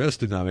on your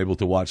wrist, and I'm able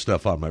to watch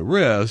stuff on my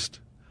wrist.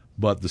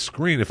 But the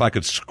screen, if I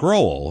could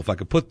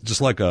put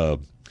just like a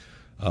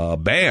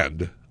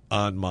band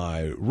on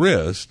my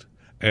wrist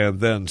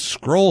and then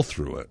scroll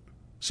through it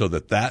so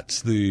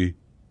that's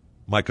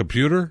my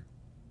computer,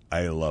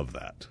 I love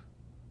that.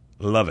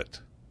 Love it.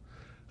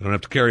 I don't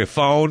have to carry a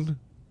phone.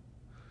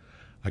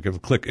 I can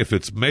click if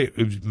it's make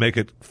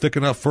it thick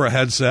enough for a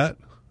headset,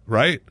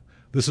 right?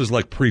 This is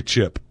like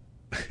pre-chip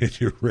in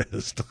your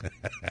wrist.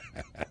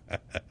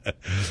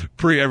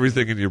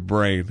 Pre-everything in your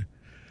brain.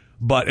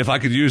 But if I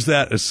could use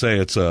that as, say,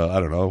 it's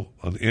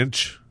an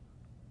inch,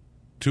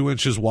 2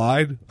 inches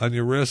wide on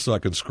your wrist, so I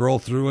can scroll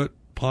through it,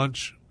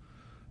 punch,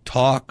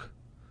 talk.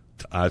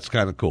 It's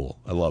kind of cool.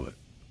 I love it.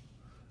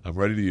 I'm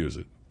ready to use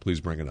it.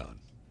 Please bring it on.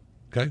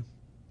 Okay?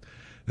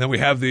 Then we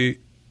have the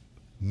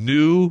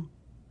new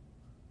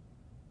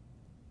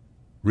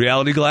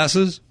reality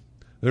glasses.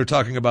 They're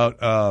talking about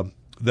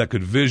that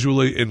could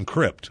visually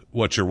encrypt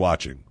what you're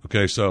watching.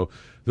 Okay, so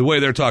the way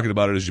they're talking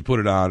about it is you put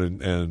it on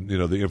and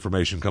the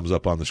information comes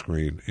up on the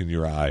screen in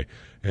your eye,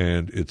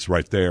 and it's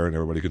right there, and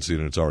everybody can see it,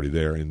 and it's already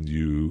there, and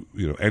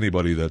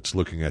anybody that's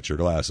looking at your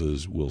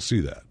glasses will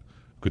see that.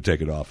 Could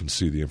take it off and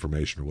see the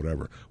information or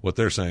whatever. What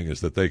they're saying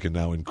is that they can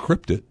now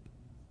encrypt it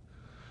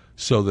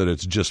so that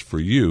it's just for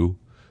you.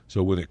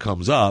 So when it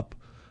comes up,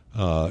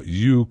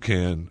 you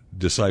can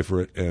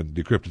decipher it and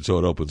decrypt it so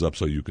it opens up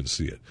so you can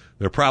see it.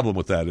 Their problem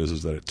with that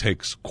is that it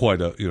takes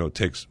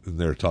and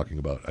they're talking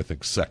about, I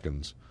think,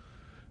 seconds.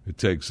 It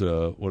takes,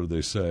 what do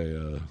they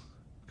say,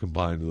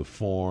 combined to the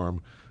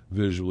form,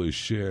 visually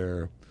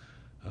share,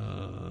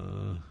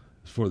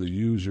 for the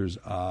user's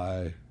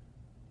eye.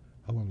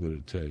 How long did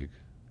it take?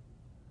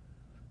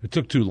 It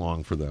took too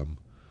long for them.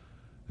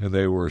 And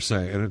they were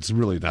saying, and it's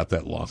really not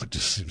that long. It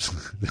just seems,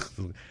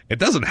 it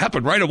doesn't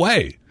happen right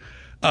away.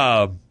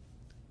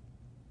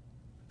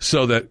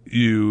 So that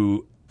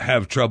you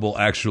have trouble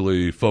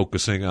actually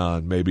focusing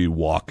on maybe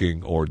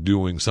walking or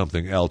doing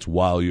something else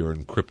while you're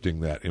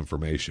encrypting that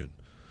information.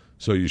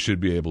 So you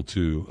should be able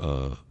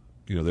to,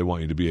 they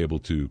want you to be able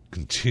to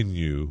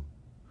continue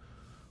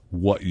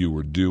what you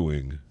were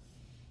doing.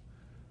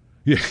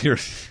 Yeah,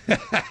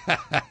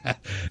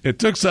 it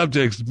took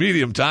subjects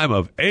medium time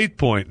of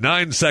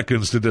 8.9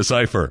 seconds to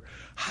decipher.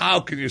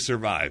 How can you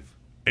survive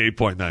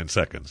 8.9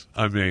 seconds?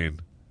 I mean,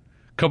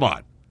 come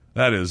on.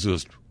 That is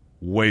just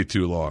way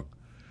too long.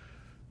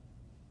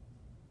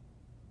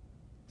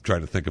 I'm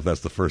trying to think if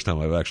that's the first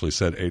time I've actually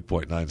said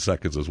 8.9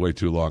 seconds is way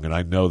too long, and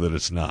I know that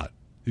it's not.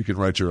 You can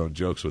write your own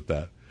jokes with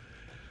that.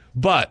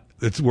 But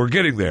we're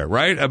getting there,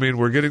 right? I mean,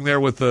 we're getting there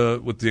with the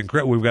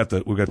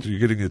encrypt. You're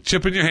getting the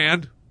chip in your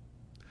hand.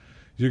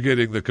 You're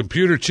getting the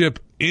computer chip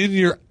in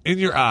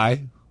your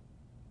eye,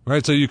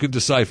 right? So you can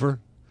decipher,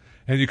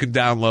 and you can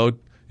download.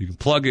 You can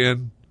plug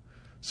in,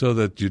 so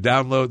that you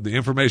download the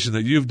information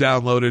that you've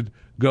downloaded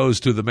goes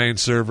to the main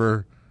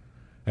server,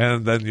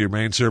 and then your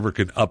main server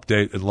can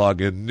update and log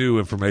in new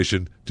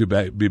information to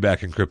be back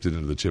encrypted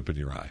into the chip in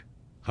your eye.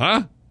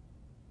 Huh?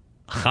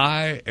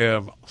 I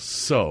am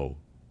so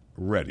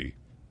ready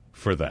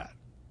for that.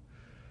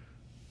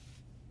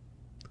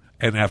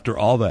 And after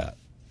all that,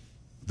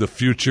 the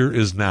future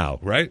is now,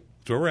 right?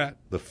 That's where we're at.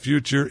 The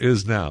future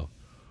is now.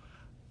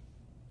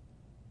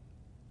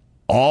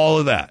 All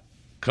of that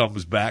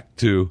comes back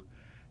to,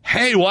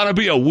 hey, want to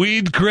be a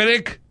weed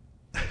critic?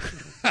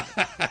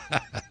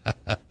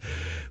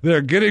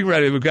 They're getting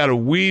ready. We've got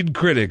weed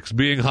critics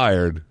being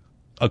hired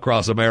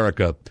across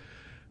America.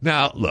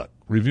 Now, look,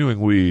 reviewing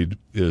weed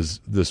is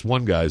this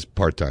one guy's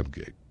part-time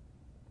gig.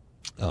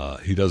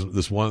 He doesn't.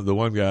 The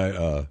one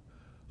guy.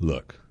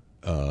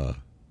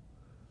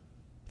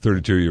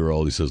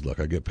 32-year-old. He says, "Look,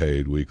 I get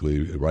paid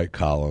weekly. I write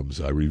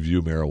columns. I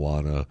review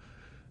marijuana.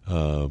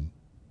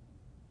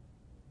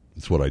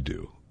 It's what I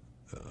do.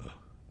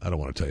 I don't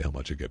want to tell you how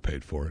much I get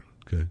paid for it.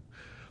 Okay."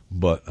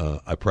 But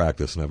I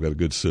practice, and I've got a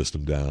good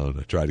system down.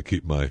 I try to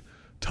keep my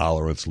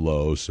tolerance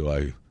low so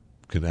I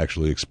can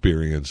actually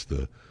experience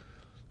the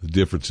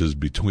differences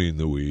between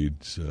the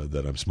weeds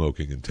that I'm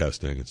smoking and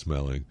testing and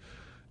smelling.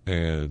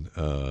 And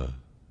I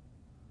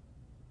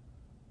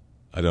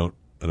don't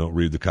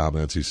read the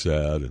comments he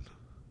said. And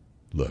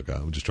look,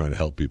 I'm just trying to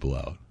help people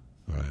out.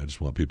 All right, I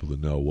just want people to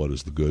know what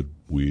is the good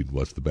weed,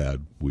 what's the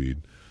bad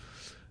weed,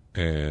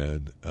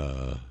 and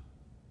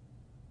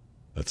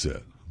that's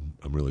it.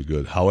 I'm really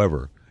good.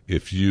 However,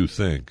 if you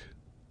think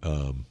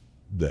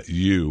that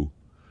you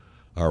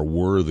are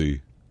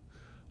worthy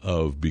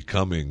of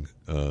becoming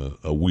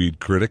a weed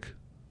critic,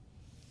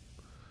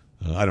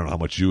 I don't know how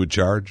much you would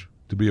charge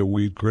to be a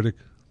weed critic.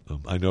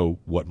 I know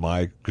what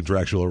my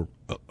contractual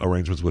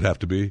arrangements would have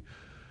to be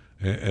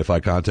if I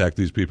contact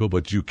these people,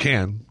 but you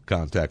can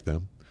contact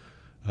them.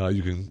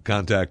 You can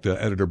contact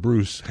editor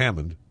Bruce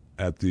Hammond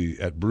at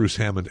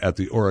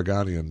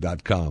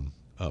brucehammond@theoregonian.com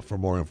for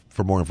more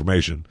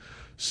information.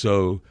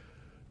 So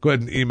go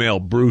ahead and email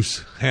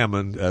Bruce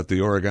Hammond at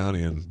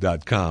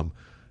theoregonian.com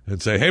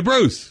and say, "Hey,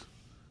 Bruce,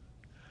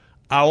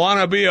 I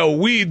want to be a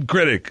weed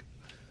critic.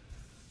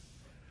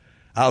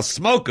 I'll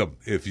smoke them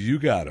if you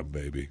got them,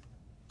 baby."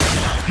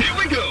 Here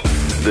we go.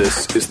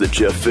 This is the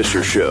Jeff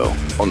Fisher Show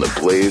on the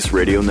Blaze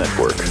Radio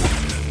Network.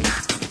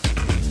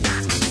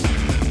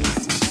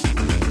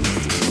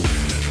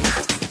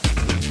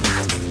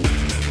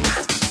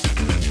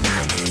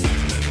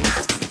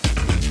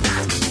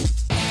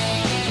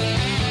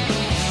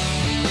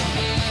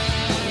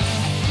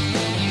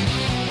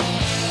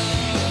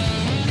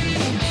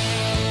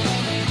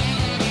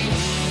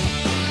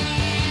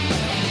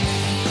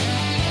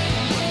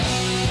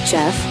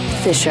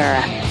 Jeff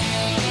Fisher.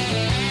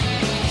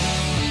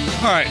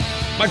 All right,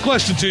 my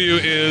question to you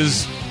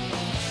is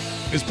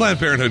Planned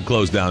Parenthood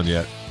closed down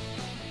yet?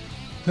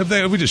 Have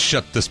we just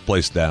shut this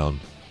place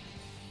down?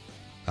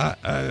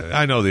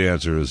 I know the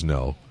answer is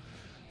no.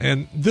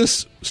 And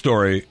this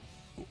story,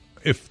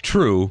 if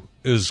true,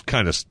 is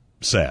kind of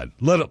sad.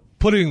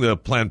 Putting the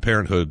Planned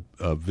Parenthood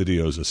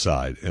videos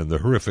aside and the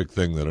horrific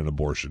thing that an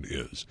abortion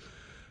is,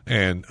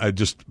 And I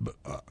just,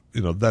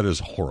 that is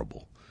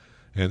horrible.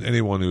 And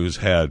anyone who's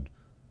had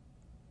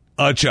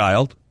a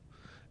child,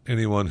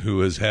 anyone who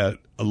has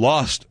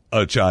lost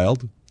a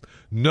child,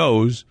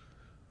 knows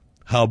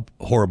how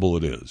horrible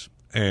it is.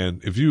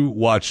 And if you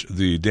watch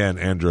the Dan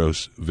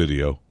Andros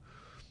video,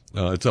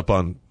 it's up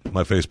on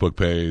my Facebook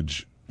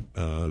page.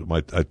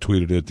 I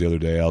tweeted it the other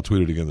day. I'll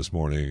tweet it again this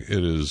morning.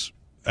 It is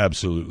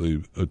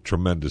absolutely a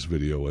tremendous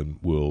video and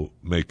will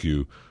make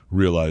you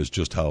realize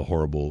just how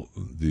horrible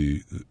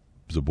these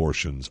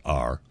abortions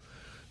are.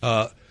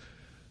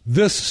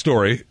 This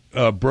story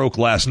broke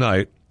last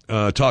night,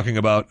 talking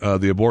about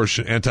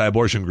the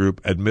anti-abortion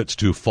group admits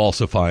to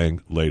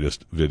falsifying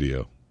latest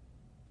video.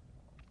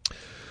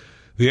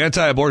 The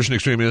anti-abortion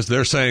extremists,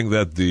 they're saying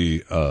that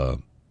the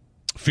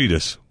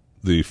fetus,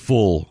 the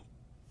full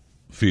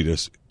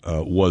fetus,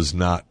 was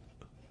not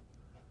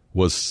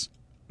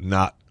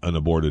an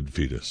aborted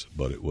fetus,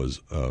 but it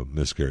was a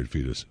miscarried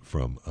fetus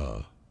from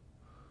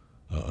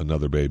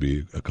another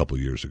baby a couple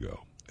years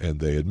ago. And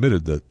they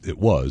admitted that it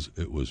was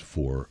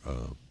for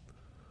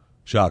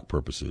shock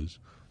purposes.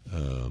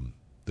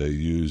 They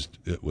used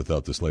it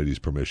without this lady's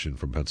permission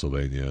from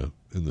Pennsylvania.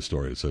 In the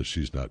story, it says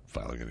she's not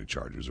filing any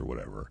charges or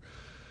whatever.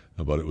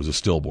 But it was a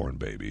stillborn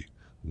baby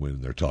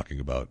when they're talking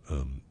about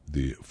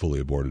the fully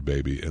aborted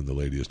baby, and the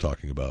lady is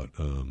talking about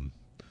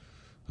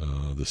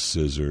the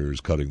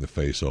scissors, cutting the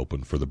face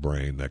open for the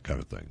brain, that kind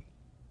of thing.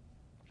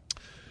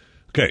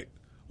 Okay,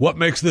 what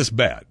makes this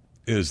bad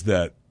is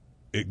that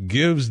it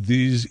gives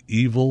these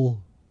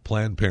evil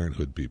Planned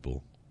Parenthood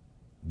people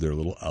their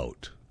little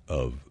out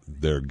of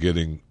they're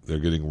getting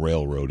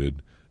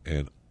railroaded,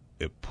 and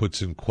it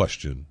puts in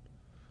question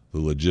the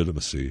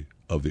legitimacy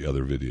of the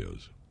other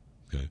videos.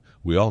 Okay,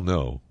 we all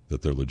know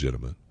that they're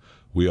legitimate.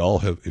 We all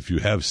have. If you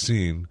have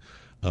seen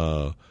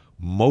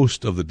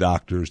most of the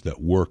doctors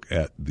that work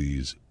at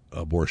these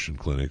abortion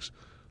clinics,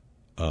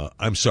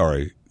 I'm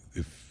sorry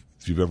if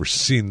you've ever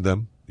seen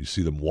them. You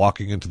see them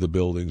walking into the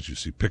buildings. You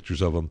see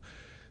pictures of them.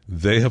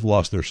 They have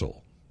lost their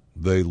soul.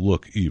 They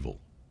look evil.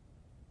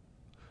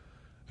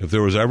 If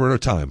there was ever a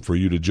time for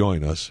you to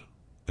join us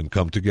and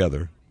come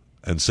together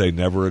and say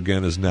never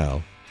again is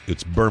now,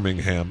 it's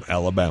Birmingham,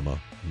 Alabama,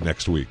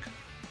 next week,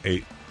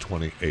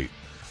 8/28.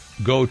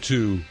 Go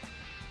to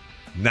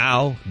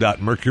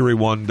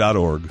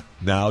now.mercury1.org,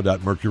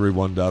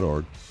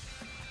 now.mercury1.org,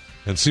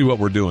 and see what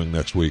we're doing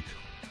next week,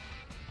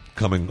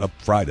 coming up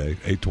Friday,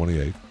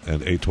 8/28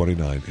 and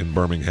 8/29 in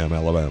Birmingham,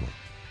 Alabama.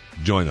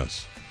 Join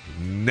us.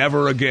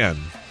 Never again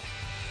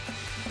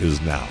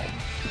is now.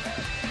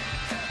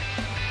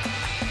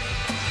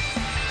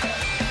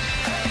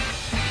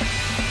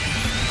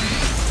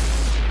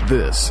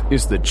 This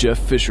is the Jeff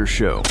Fisher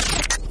Show,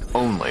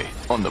 only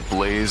on the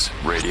Blaze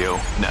Radio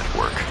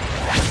Network.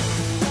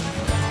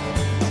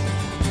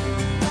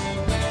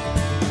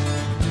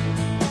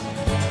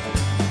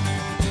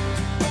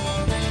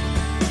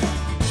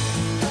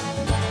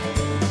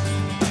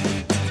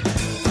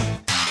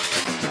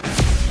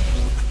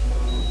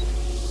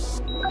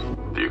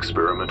 The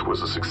experiment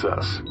was a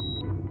success.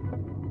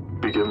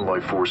 Begin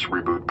Life Force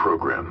Reboot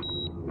Program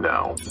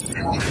now.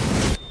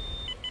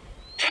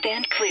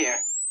 Stand clear.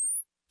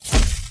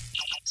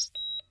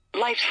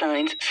 Life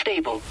signs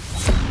stable.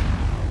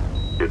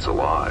 It's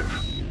alive.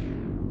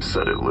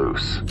 Set it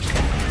loose.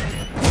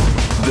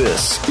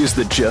 This is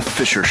the Jeff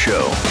Fisher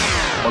Show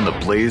on the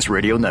Blaze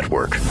Radio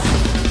Network.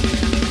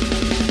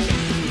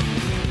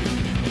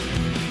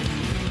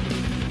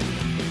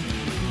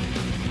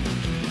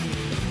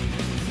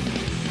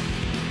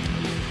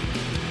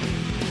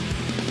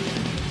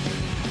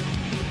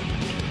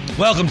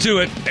 Welcome to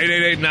it.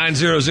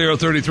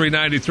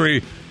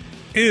 888-900-3393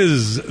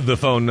 is the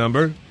phone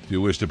number if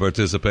you wish to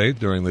participate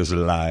during this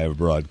live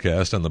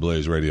broadcast on the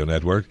Blaze Radio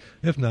Network.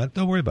 If not,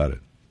 don't worry about it.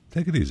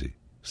 Take it easy.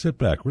 Sit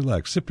back,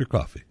 relax, sip your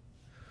coffee.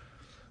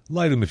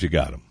 Light them if you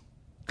got them.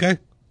 Okay?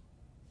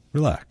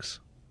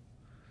 Relax.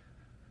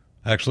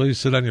 Actually,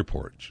 sit on your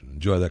porch.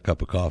 Enjoy that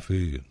cup of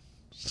coffee and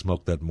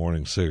smoke that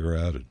morning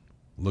cigarette and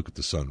look at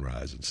the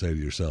sunrise and say to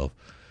yourself,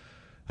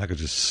 I could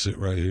just sit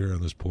right here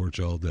on this porch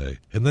all day.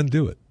 And then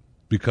do it.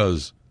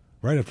 Because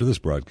right after this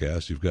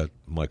broadcast, you've got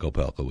Mike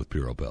Opelka with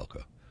Pure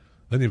Opelka.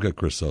 Then you've got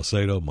Chris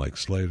Salcedo, Mike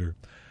Slater,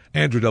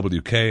 Andrew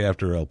W.K.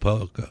 after Mike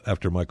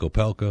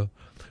Opelka,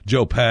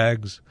 Joe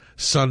Pags.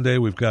 Sunday,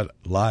 we've got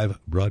live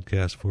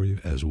broadcast for you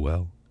as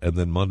well. And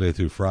then Monday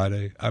through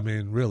Friday, I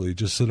mean, really,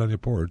 just sit on your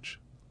porch,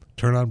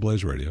 turn on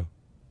Blaze Radio,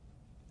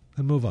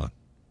 and move on.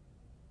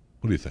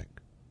 What do you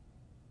think?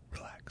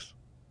 Relax.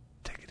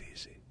 Take it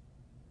easy.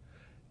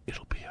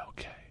 It'll be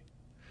okay.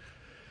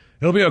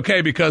 It'll be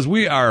okay because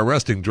we are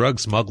arresting drug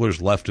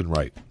smugglers left and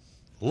right.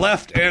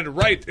 Left and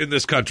right in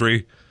this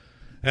country,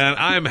 and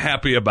I'm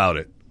happy about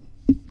it.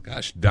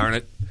 Gosh darn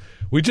it.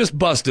 We just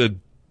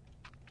busted,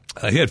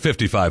 he had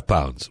 55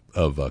 pounds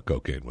of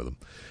cocaine with him.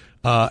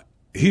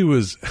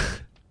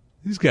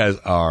 These guys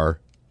are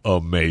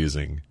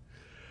amazing.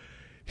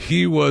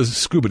 He was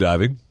scuba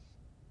diving,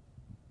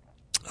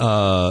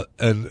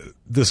 and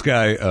this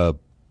guy,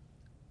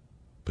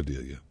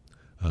 Padilla,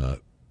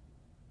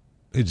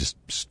 He just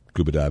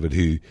scuba dived.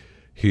 They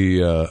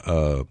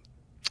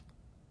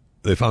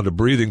found a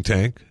breathing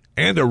tank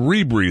and a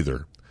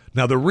rebreather.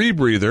 Now, the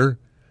rebreather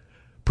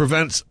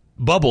prevents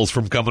bubbles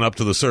from coming up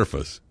to the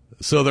surface.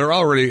 So they're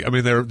already,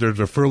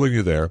 they're furling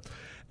you there.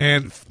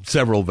 And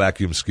several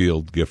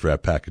vacuum-sealed gift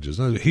wrap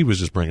packages. He was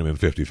just bringing in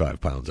 55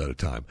 pounds at a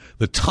time.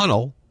 The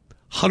tunnel,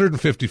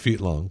 150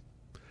 feet long.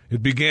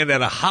 It began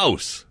at a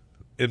house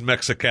in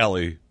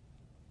Mexicali,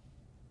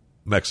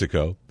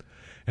 Mexico,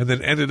 and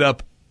then ended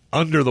up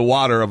under the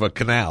water of a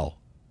canal.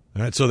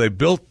 All right, so they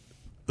built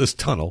this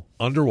tunnel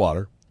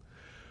underwater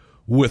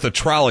with a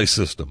trolley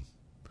system.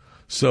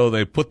 So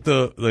they put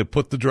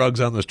the drugs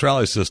on this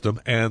trolley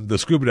system, and the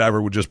scuba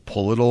diver would just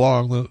pull it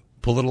along the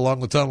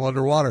tunnel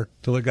underwater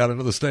till it got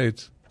into the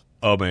States.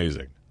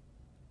 Amazing.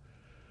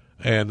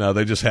 And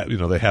they just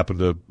they happened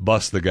to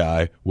bust the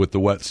guy with the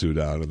wetsuit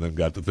on, and then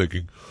got to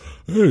thinking,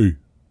 hey,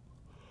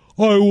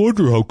 I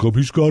wonder how come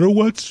he's got a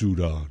wetsuit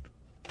on.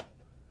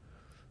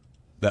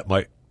 That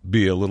might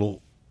be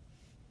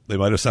they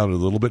might have sounded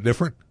a little bit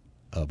different,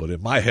 but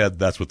in my head,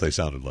 that's what they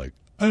sounded like.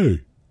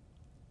 Hey,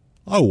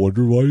 I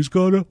wonder why he's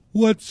got a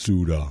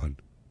wetsuit on.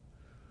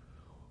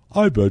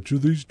 I bet you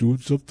he's doing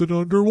something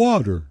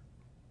underwater.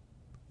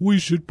 We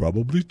should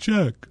probably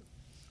check.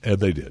 And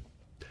they did.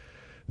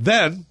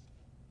 Then,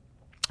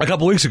 a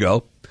couple weeks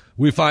ago,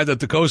 we find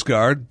that the Coast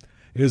Guard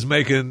is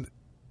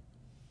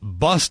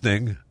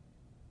busting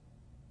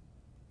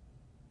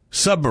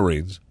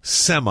submarines,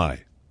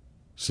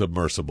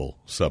 semi-submersible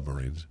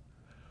submarines,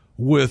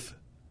 with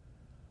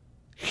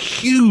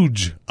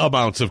huge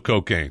amounts of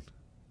cocaine.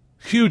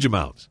 Huge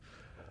amounts.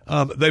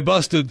 They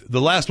busted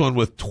the last one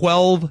with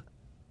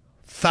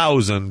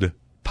 12,000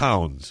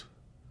 pounds.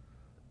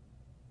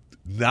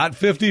 Not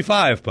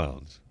 55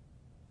 pounds.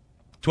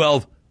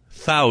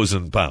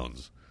 12,000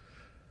 pounds.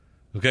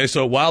 Okay,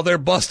 so while they're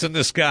busting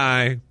this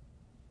guy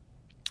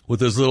with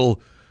his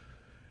little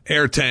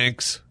air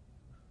tanks,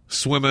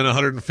 swimming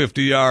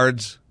 150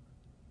 yards,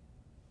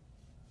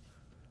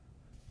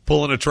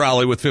 pulling a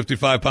trolley with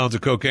 55 pounds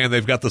of cocaine,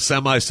 they've got the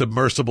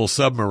semi-submersible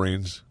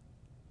submarines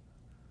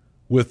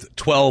with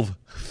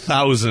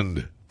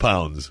 12,000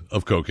 pounds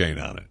of cocaine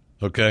on it.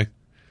 Okay?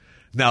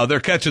 Now, they're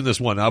catching this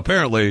one. Now,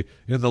 apparently,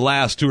 in the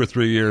last 2 or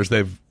 3 years,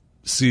 they've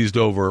seized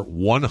over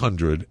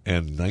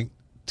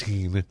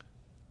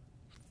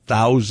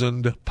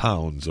 119,000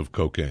 pounds of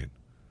cocaine.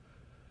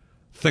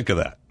 Think of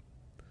that.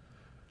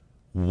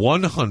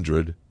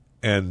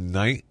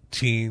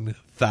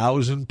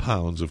 119,000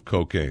 pounds of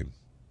cocaine.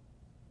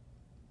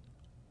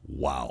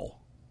 Wow.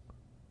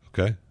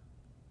 Okay?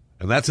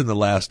 And that's in the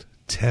last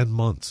 10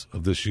 months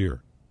of this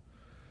year.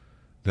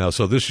 Now,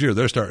 so this year,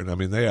 they're starting,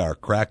 they are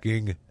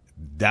cracking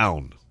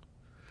down.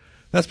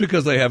 That's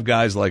because they have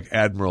guys like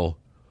Admiral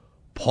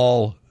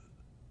Paul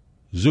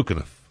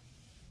Zukanoff.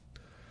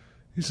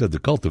 He said the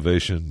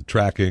cultivation,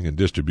 tracking, and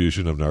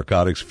distribution of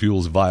narcotics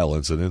fuels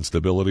violence and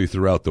instability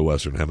throughout the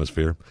Western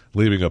Hemisphere,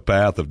 leaving a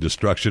path of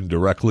destruction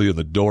directly in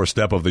the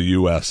doorstep of the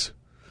U.S.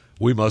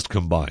 We must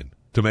combine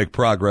to make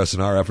progress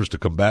in our efforts to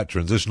combat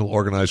transitional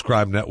organized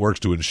crime networks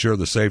to ensure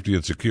the safety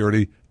and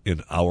security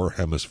in our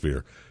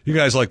hemisphere. You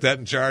guys like that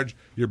in charge?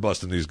 You're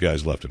busting these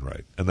guys left and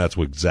right. And that's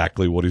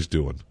exactly what he's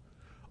doing.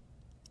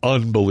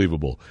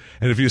 Unbelievable.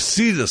 And if you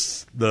see you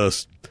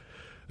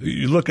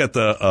look at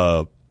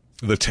the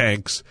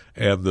tanks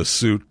and the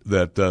suit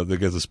that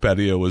this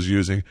Padilla was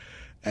using,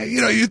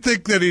 you'd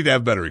think that he'd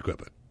have better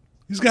equipment.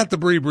 He's got the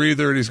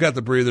rebreather and he's got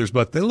the breathers,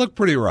 but they look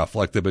pretty rough,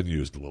 like they've been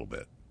used a little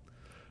bit.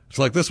 It's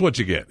like, this is what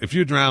you get. If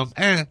you drown,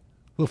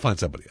 we'll find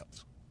somebody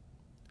else.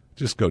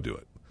 Just go do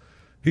it.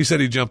 He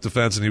said he jumped the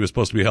fence and he was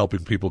supposed to be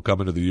helping people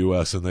come into the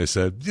U.S., and they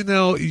said,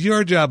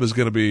 your job is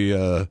going to be,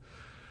 you're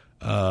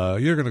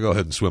going to go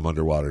ahead and swim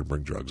underwater and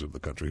bring drugs into the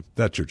country.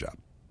 That's your job.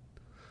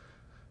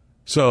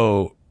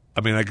 So,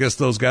 I guess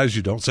those guys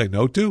you don't say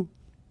no to?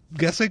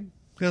 Guessing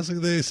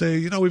they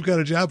say, we've got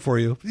a job for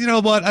you. You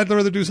know what? I'd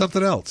rather do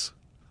something else.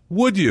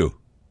 Would you?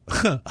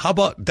 How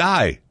about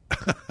die?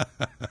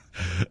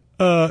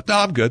 No,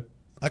 I'm good.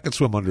 I could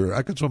swim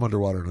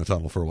underwater in a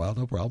tunnel for a while,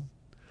 no problem.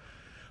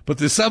 But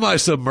the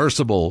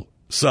semi-submersible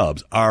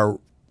subs they're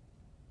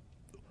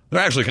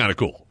actually kind of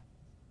cool.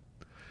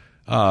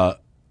 And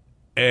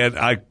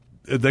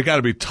they got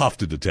to be tough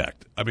to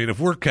detect. If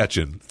we're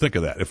catching, think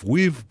of that. If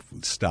we've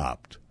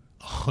stopped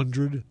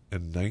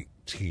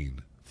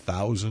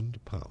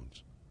 119,000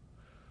 pounds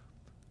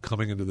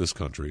coming into this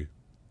country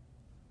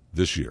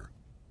this year,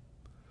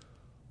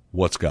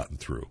 what's gotten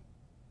through?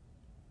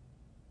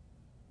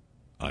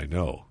 I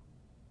know.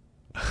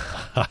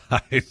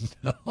 I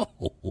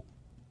know.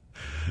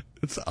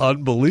 It's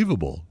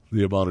unbelievable,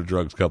 the amount of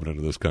drugs coming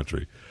into this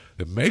country.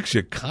 It makes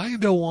you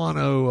kind of want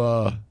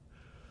to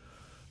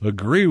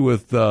agree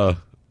with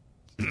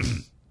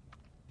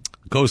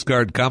Coast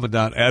Guard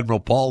Commandant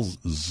Admiral Paul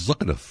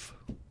Zukanoff.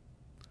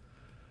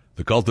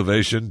 The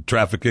cultivation,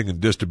 trafficking,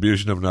 and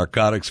distribution of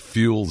narcotics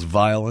fuels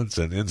violence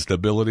and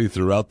instability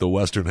throughout the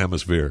Western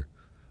Hemisphere,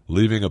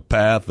 leaving a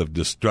path of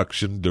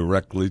destruction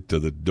directly to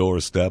the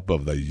doorstep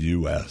of the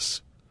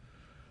U.S.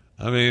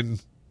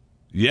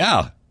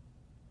 Yeah.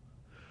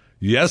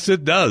 Yes,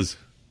 it does.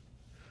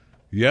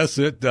 Yes,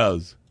 it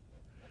does.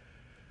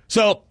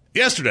 So,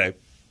 yesterday,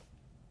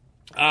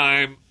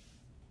 I'm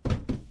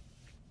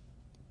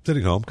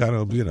sitting home, kind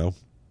of,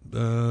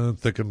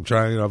 thinking,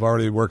 I've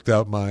already worked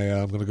out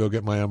I'm going to go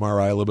get my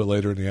MRI a little bit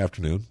later in the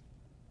afternoon.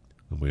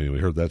 We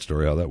heard that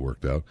story, how that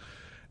worked out.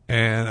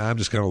 And I'm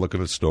just kind of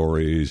looking at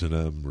stories, and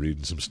I'm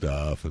reading some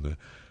stuff, and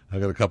I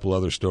got a couple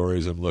other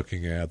stories I'm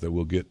looking at that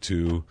we'll get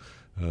to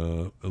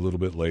a little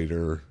bit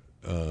later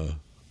in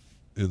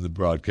the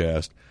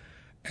broadcast.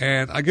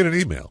 And I get an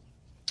email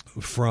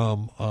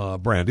from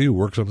Brandy, who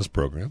works on this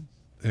program,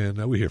 and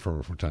we hear from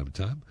her from time to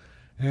time.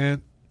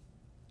 And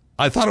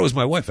I thought it was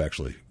my wife,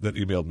 actually, that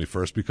emailed me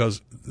first,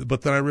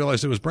 but then I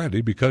realized it was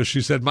Brandy, because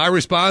she said, my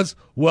response,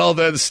 well,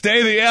 then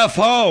stay the F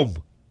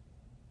home.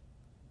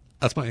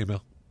 That's my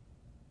email.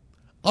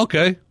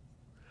 Okay.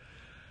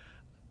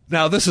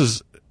 Now, this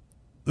is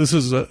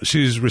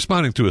she's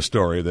responding to a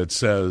story that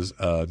says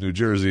New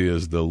Jersey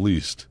is the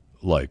least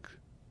like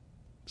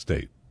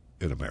state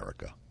in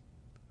America.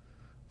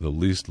 The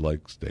least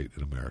like state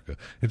in America.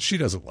 And she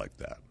doesn't like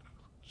that.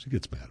 She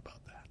gets mad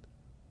about that.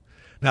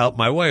 Now,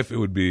 my wife, it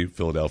would be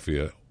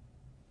Philadelphia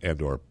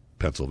and or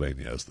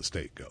Pennsylvania as the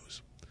state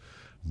goes.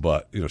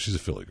 But, she's a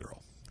Philly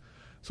girl.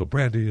 So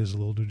Brandy is a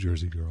little New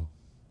Jersey girl.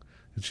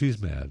 And she's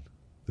mad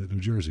that New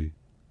Jersey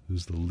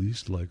is the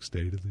least like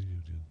state in the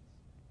Union.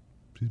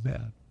 She's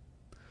mad.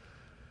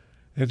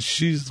 And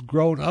she's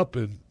grown up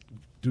in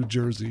New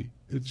Jersey.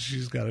 And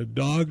she's got a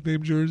dog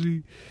named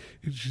Jersey.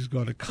 And she's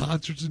gone to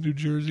concerts in New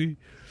Jersey.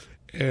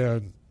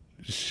 And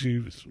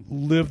she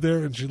lived there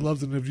and she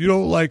loves it. And if you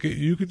don't like it,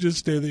 you can just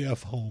stay the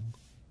F home.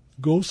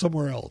 Go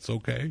somewhere else,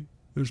 okay?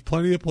 There's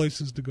plenty of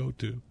places to go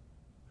to.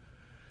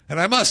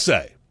 And I must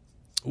say,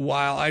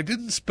 while I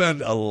didn't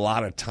spend a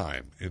lot of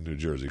time in New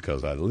Jersey,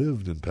 because I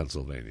lived in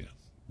Pennsylvania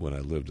when I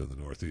lived in the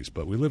Northeast,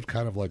 but we lived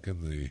kind of like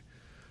in the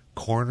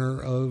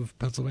corner of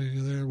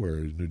Pennsylvania there, where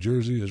New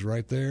Jersey is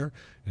right there.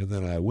 And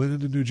then I went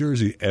into New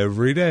Jersey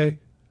every day.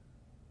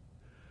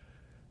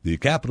 The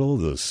capital,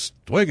 the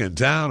swinging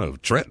town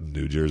of Trenton,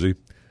 New Jersey,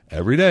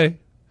 every day,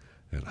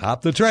 and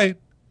hopped the train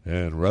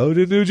and rode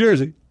in New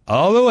Jersey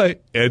all the way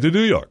into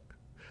New York,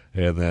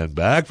 and then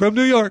back from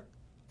New York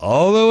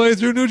all the way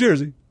through New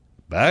Jersey,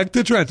 back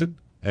to Trenton,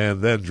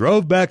 and then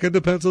drove back into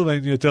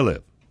Pennsylvania to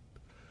live.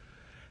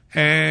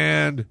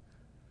 And a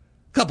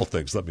couple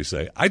things, let me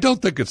say. I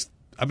don't think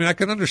I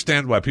can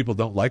understand why people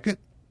don't like it,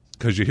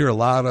 because you hear a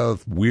lot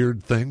of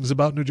weird things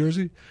about New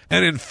Jersey.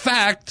 And in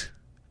fact,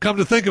 come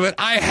to think of it,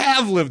 I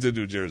have lived in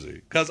New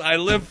Jersey, because I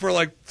lived for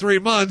like 3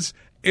 months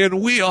in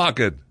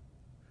Weehawken,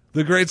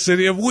 the great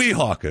city of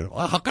Weehawken.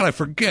 Well, how can I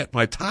forget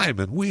my time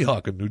in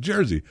Weehawken, New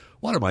Jersey?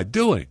 What am I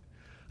doing?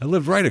 I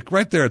lived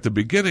right there at the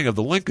beginning of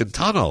the Lincoln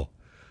Tunnel.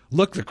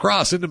 Looked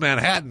across into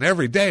Manhattan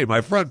every day,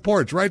 my front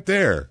porch right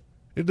there,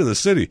 into the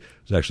city. It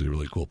was actually a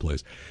really cool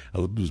place.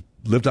 I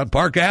lived on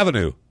Park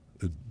Avenue,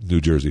 New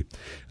Jersey,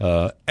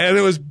 and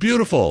it was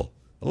beautiful.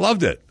 I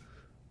loved it.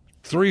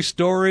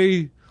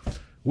 3-story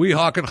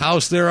Weehawken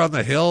house there on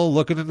the hill,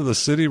 looking into the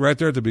city right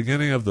there at the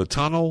beginning of the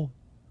tunnel.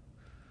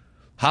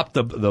 Hopped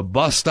the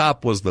bus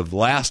stop was the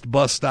last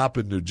bus stop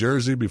in New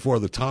Jersey before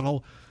the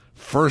tunnel.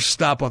 First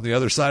stop on the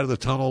other side of the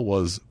tunnel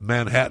was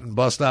Manhattan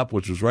bus stop,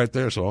 which was right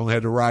there, so I only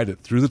had to ride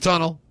it through the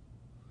tunnel.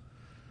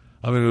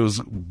 I mean, it was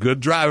good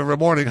drive every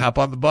morning, hop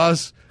on the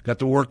bus, got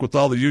to work with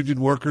all the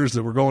union workers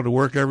that were going to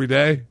work every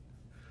day.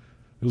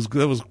 It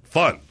was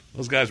fun.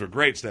 Those guys were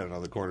great standing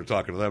on the corner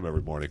talking to them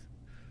every morning.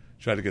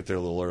 Tried to get there a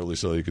little early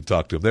so you could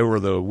talk to them. They were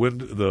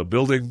the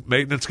building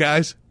maintenance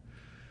guys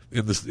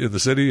in the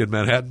city in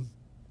Manhattan,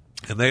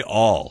 and they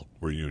all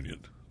were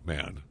union,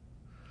 man.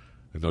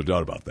 And no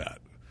doubt about that.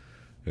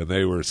 And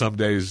they were some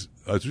days,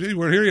 you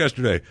weren't here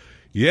yesterday.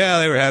 Yeah,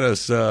 they had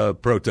us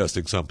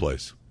protesting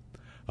someplace.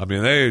 I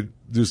mean, they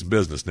do some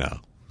business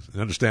now.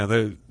 You understand,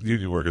 they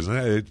union workers,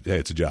 hey,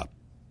 it's a job.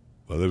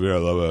 Well, I've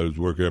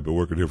been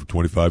working here for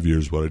 25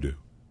 years, what I do.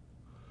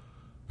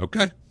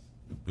 Okay,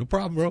 no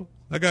problem, bro.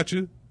 I got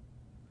you.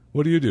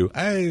 What do you do?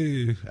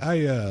 I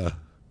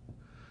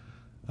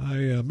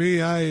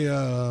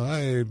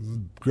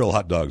grill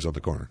hot dogs on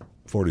the corner,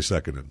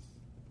 42nd and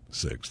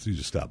 6th. You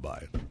just stop by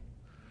it.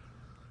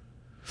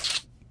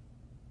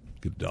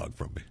 Get a dog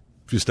from me.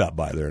 If you stop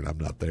by there and I'm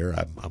not there,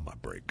 I'm on my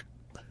break.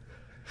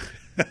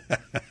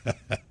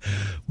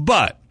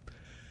 But,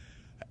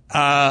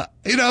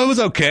 it was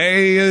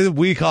okay.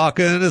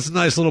 Weehawken, it's a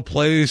nice little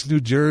place. New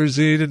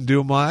Jersey, didn't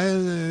do my,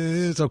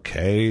 it's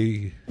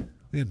okay.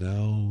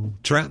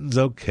 Trenton's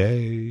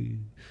okay.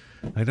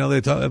 I know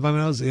they talk,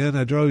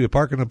 I drove, you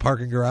park in a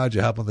parking garage,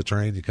 you hop on the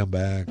train, you come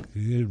back.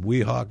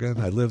 Weehawken,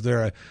 I lived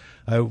there.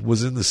 I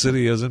was in the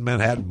city, I was in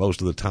Manhattan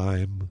most of the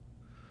time.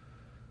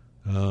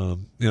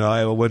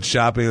 I went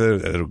shopping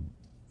at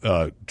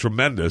a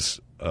tremendous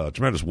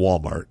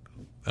Walmart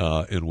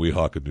in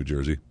Weehawken, New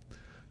Jersey.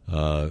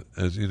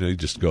 You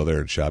just go there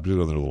and shop. You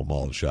go to their little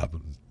mall and shop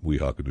in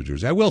Weehawken, New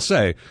Jersey. I will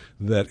say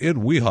that in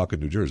Weehawken,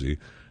 New Jersey,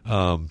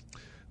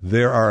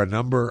 there are a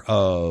number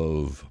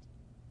of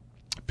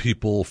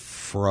people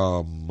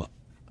from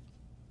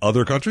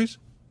other countries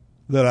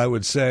that I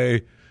would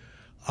say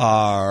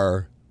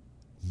are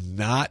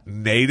not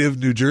native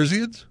New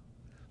Jerseyans.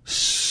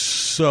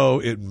 So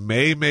it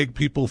may make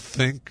people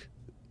think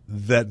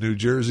that New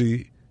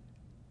Jersey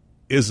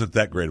isn't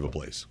that great of a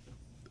place.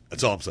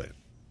 That's all I'm saying.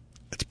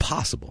 It's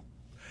possible.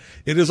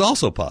 It is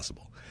also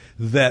possible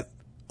that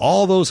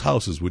all those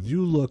houses, when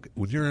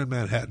you're in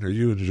Manhattan or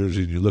you're in New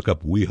Jersey and you look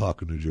up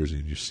Weehawken, New Jersey,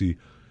 and you see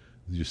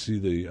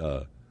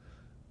the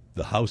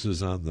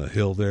houses on the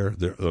hill there,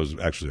 those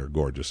actually are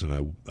gorgeous,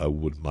 and I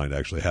wouldn't mind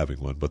actually having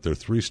one. But they're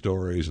 3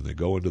 stories, and they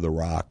go into the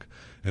rock.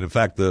 And in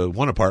fact, the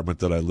one apartment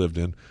that I lived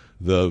in,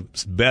 the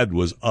bed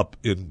was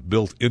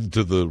built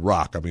into the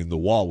rock. I mean, the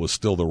wall was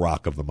still the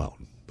rock of the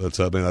mountain. That's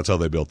how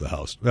they built the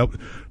house.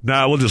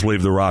 Now we'll just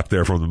leave the rock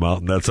there from the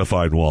mountain. That's a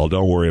fine wall.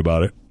 Don't worry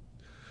about it.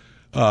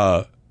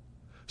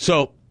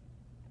 So,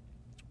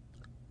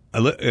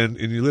 and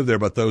you live there,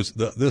 but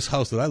this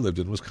house that I lived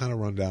in was kind of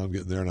run down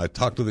getting there, and I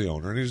talked to the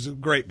owner, and he's a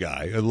great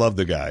guy. I love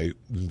the guy.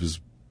 He was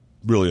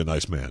really a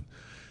nice man.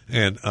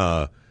 And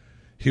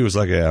he was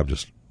like, yeah, I'm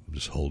just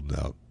holding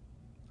out.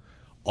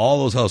 All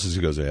those houses,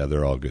 he goes, yeah,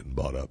 they're all getting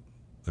bought up.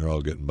 They're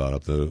all getting bought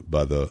up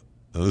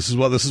this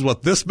is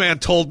what this man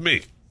told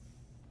me,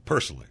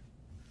 personally.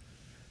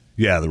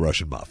 Yeah, the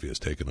Russian mafia has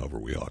taken over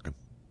Weehawken.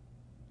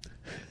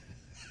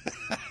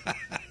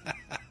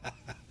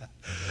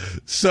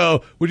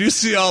 So when you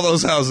see all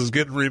those houses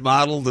getting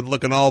remodeled and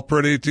looking all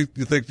pretty,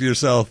 you think to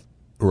yourself,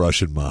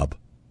 Russian mob.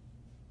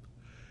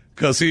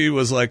 Because he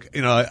was like,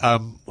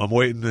 I'm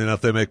waiting, and if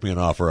they make me an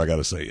offer, I got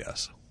to say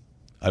yes.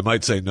 I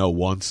might say no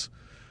once,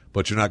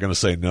 but you're not going to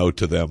say no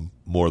to them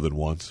more than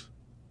once.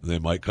 They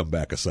might come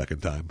back a second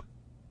time.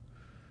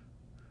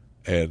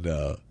 And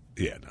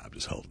I'm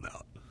just holding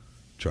out,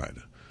 trying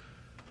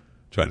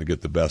to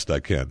get the best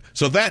I can.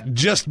 So that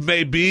just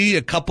may be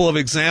a couple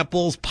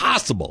of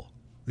possible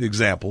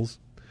examples,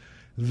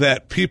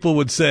 that people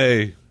would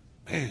say,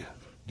 man,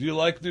 do you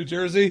like New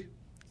Jersey?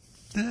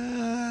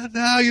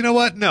 No, you know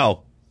what?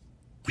 No.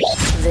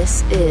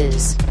 This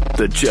is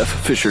The Jeff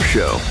Fisher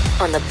Show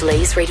on the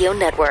Blaze Radio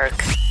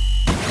Network.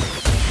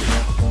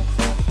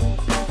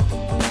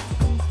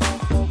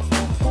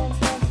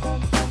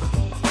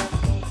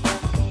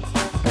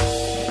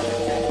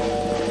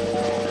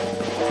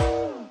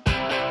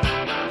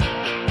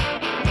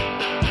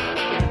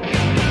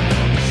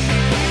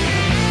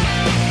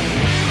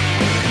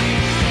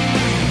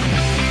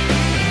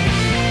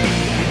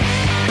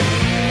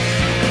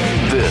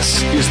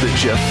 This is The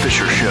Jeff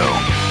Fisher Show.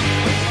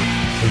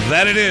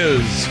 That it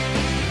is.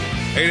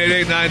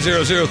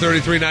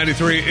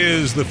 888-900-3393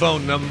 is the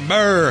phone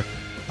number.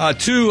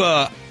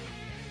 To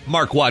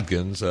Mark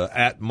Watkins,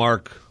 at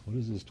Mark, what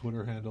is his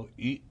Twitter handle?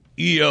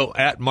 EO,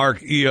 at Mark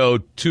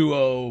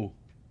EO209.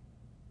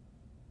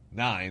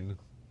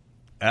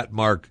 At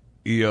Mark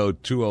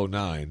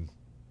EO209.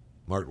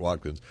 Mark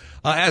Watkins.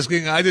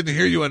 Asking, I didn't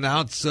hear you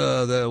announce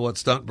what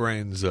Stunt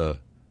Brain's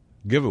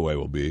giveaway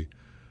will be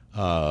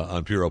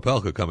on Pure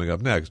Opelka coming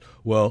up next.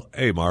 Well,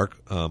 hey,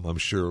 Mark, I'm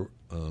sure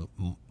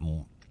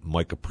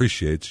Mike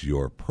appreciates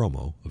your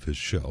promo of his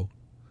show.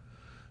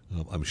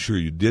 I'm sure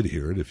you did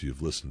hear it. If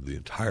you've listened to the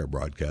entire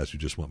broadcast, you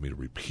just want me to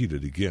repeat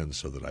it again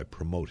so that I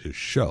promote his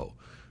show.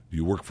 Do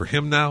you work for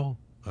him now?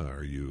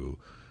 Are you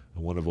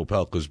one of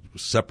Opelka's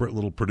separate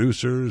little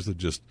producers that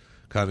just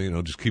kind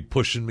of, just keep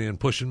pushing me?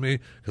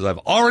 Because I've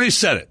already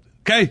said it,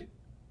 okay?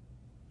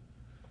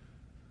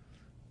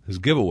 His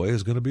giveaway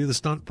is going to be the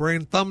Stunt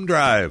Brain Thumb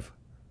Drive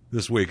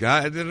this week.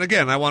 And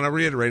again, I want to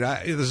reiterate,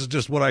 this is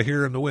just what I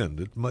hear in the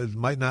wind. It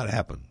might not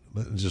happen,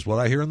 but it's just what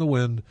I hear in the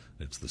wind.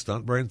 It's the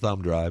Stunt Brain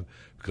Thumb Drive,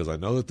 because I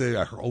know that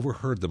I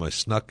overheard them. I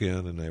snuck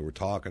in, and they were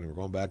talking, and we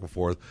were going back and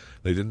forth.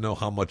 They didn't know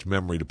how much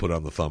memory to put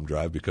on the thumb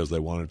drive because they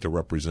wanted to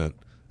represent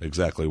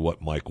exactly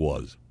what Mike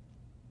was.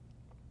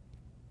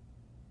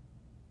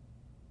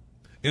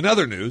 In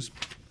other news,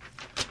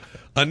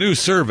 a new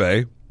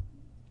survey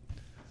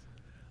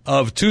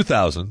of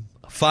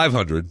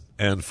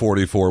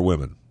 2,544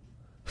 women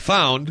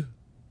found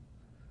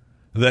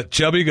that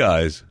chubby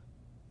guys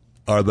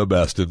are the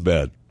best in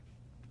bed.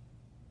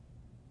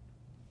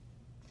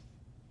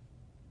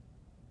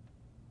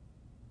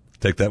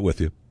 Take that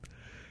with you.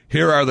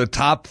 Here are the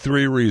top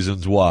 3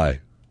 reasons why.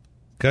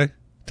 Okay?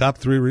 Top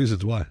 3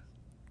 reasons why.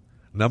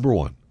 Number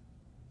 1,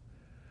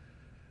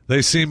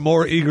 they seem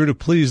more eager to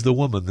please the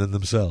woman than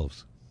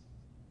themselves.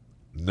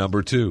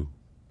 Number 2,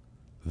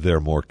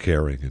 they're more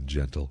caring and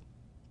gentle.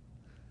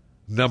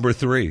 Number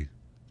 3,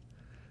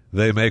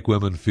 they make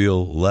women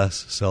feel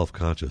less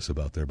self-conscious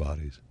about their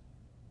bodies.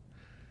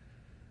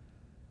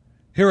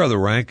 Here are the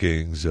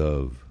rankings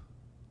of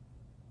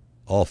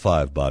all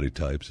 5 body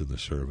types in the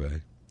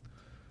survey.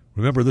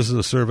 Remember, this is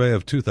a survey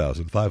of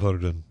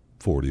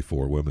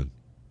 2,544 women.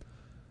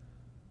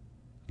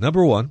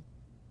 Number 1,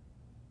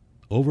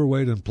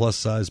 overweight and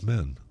plus-size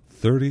men.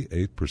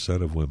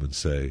 38% of women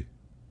say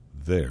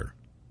they're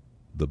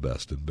the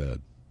best in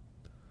bed.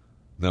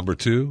 Number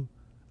 2,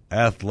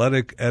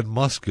 athletic and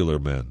muscular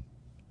men.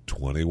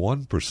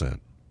 21%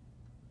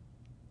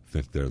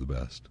 think they're the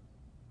best.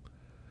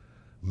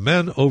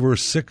 Men over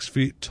 6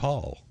 feet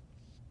tall.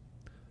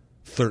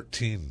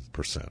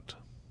 13%.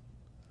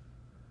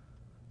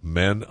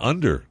 Men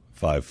under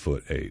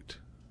 5'8",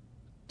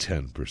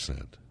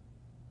 10%.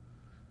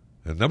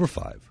 And number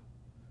 5,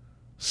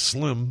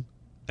 slim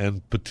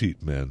and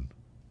petite men,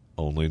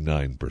 only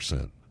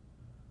 9%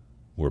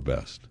 were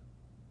best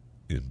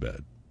in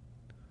bed.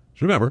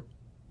 So remember,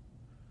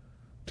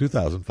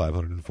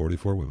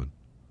 2,544 women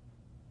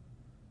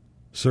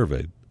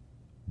surveyed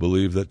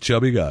believe that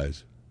chubby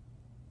guys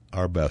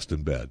are best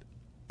in bed.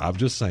 I'm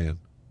just saying,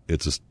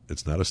 it's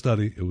not a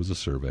study, it was a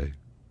survey.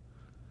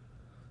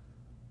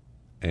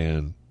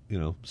 And,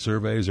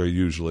 surveys are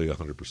usually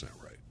 100%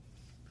 right.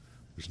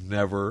 There's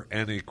never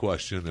any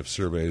question if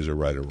surveys are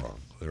right or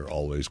wrong. They're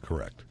always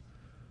correct.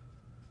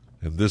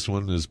 And this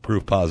one is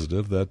proof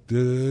positive that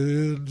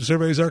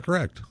surveys are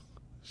correct.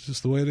 It's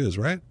just the way it is,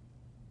 right?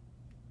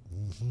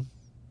 Mm-hmm.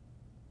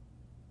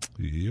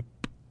 Yep.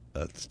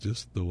 That's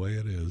just the way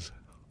it is.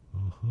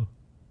 Uh-huh.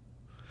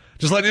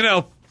 Just letting you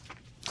know.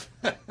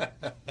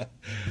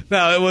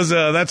 Now, it was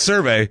that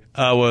survey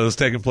was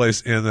taking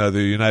place in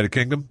the United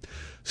Kingdom.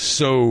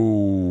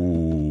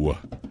 So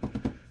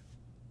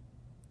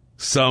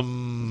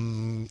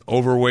some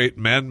overweight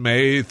men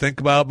may think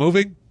about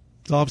moving.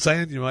 That's all I'm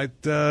saying. You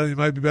might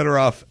be better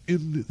off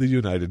in the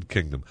United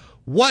Kingdom.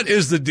 What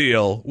is the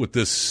deal with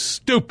this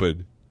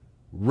stupid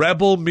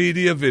rebel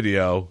media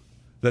video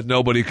that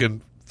nobody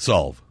can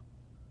solve?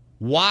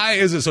 Why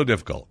is it so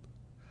difficult?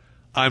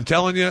 I'm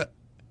telling you,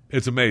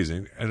 it's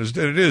amazing, and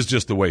it is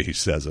just the way he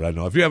says it. I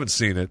know. If you haven't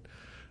seen it,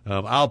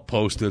 I'll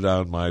post it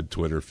on my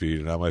Twitter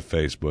feed and on my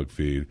Facebook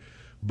feed.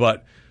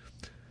 But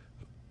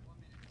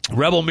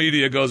rebel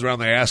media goes around.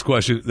 They ask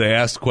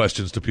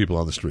questions to people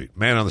on the street,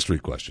 man on the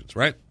street questions,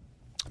 right?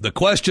 The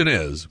question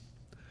is,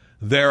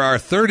 there are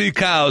 30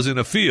 cows in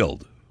a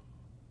field,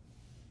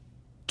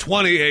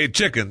 28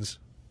 chickens.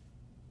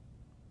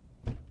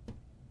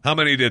 How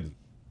many didn't?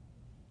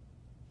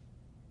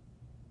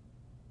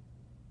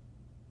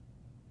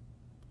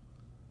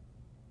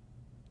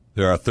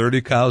 There are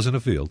 30 cows in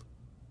a field,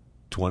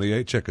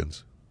 28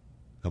 chickens.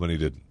 How many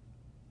didn't?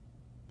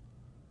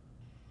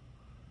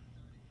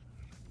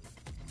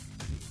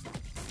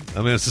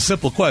 I mean, it's a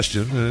simple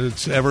question.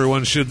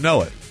 Everyone should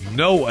know it.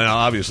 No, and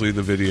obviously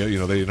the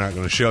video, they're not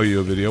going to show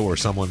you a video where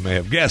someone may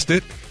have guessed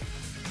it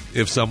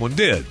if someone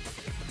did.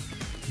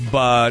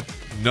 But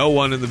no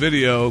one in the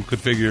video could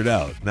figure it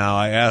out. Now,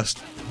 I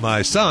asked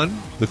my son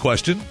the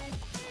question,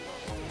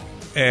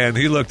 and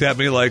he looked at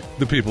me like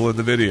the people in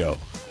the video.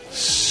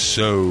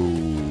 So,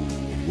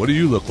 what do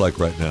you look like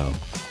right now?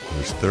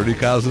 There's 30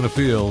 cows in the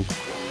field,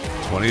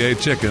 28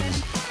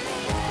 chickens.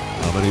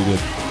 How many did?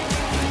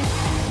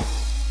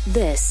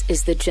 This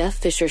is the Jeff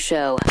Fisher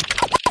Show.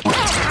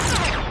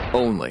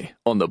 Only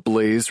on the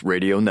Blaze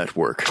Radio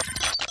Network.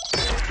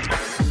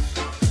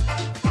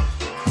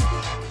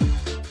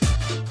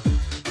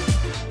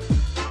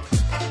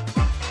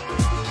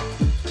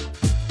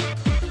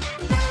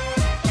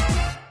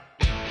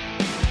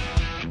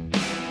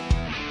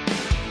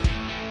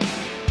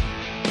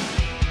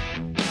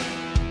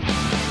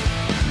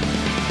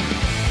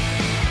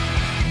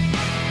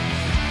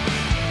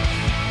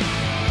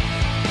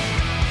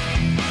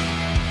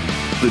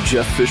 The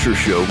Jeff Fisher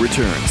Show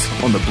returns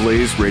on the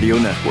Blaze Radio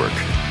Network.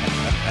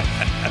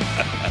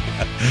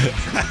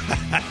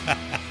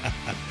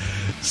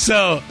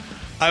 So,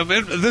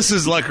 this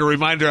is like a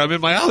reminder. I'm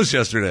in my house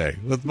yesterday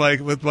with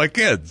my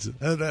kids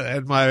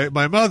and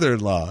my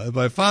mother-in-law and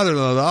my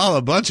father-in-law, all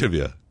a bunch of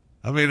you.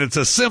 I mean, it's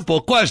a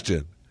simple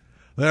question.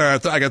 I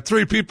got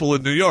 3 people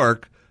in New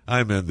York.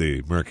 I'm in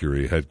the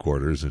Mercury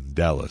headquarters in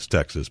Dallas,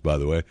 Texas, by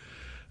the way.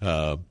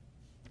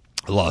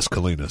 Las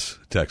Colinas,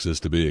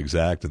 Texas, to be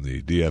exact, in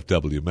the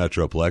DFW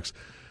Metroplex,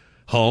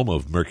 home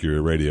of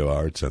Mercury Radio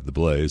Arts and The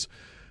Blaze.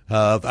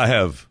 I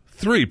have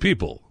 3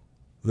 people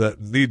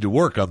that need to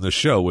work on this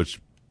show,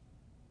 which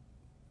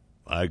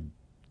I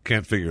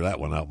can't figure that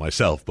one out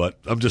myself, but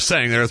I'm just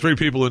saying there are 3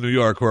 people in New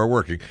York who are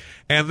working,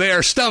 and they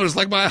are stunned. It's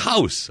like my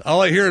house.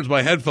 All I hear is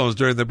my headphones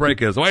during the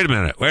break is, wait a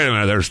minute,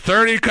 there's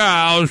 30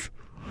 cows,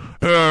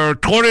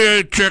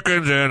 28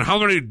 chickens, and how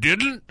many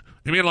didn't?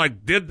 You mean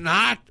like did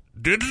not?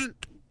 Didn't?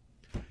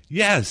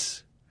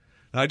 Yes.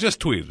 I just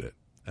tweeted it,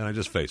 and I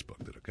just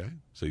Facebooked it, okay?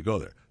 So you go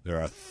there. There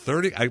are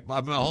 30.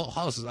 My whole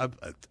house is, I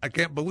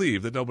can't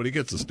believe that nobody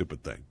gets this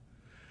stupid thing.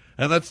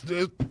 And that's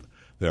it.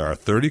 There are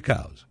 30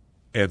 cows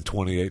and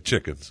 28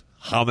 chickens.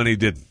 How many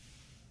didn't?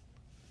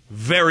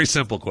 Very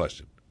simple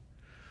question.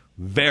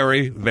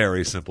 Very,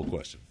 very simple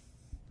question.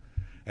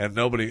 And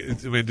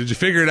did you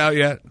figure it out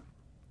yet?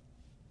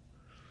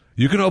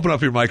 You can open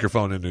up your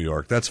microphone in New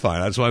York. That's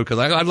fine. That's why, because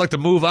I'd like to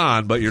move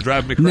on, but you're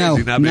driving me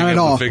crazy not being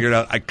able to figure it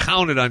out. I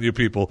counted on you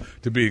people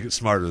to be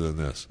smarter than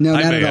this. No,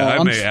 not at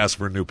all. I may ask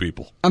for new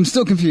people. I'm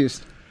still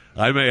confused.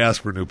 I may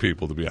ask for new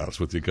people, to be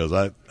honest with you, because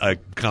I'm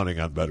counting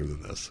on better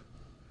than this.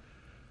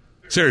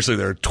 Seriously,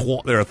 there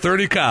are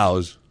 30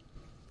 cows,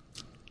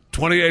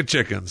 28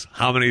 chickens.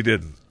 How many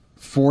didn't?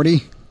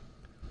 40.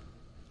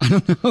 I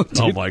don't know, dude.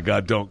 Oh my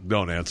God!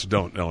 Don't answer.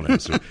 Don't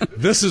answer.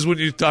 This is when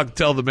you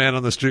tell the man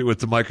on the street with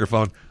the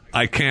microphone.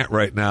 I can't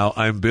right now.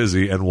 I'm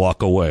busy, and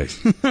walk away.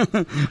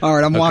 All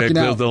right, I'm walking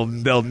out.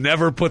 They'll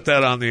never put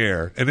that on the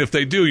air. And if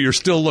they do, you're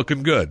still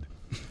looking good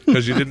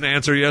because you didn't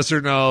answer yes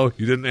or no.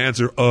 You didn't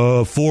answer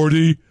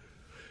 40.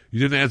 You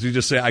didn't answer. You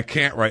just say, I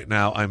can't right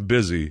now. I'm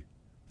busy.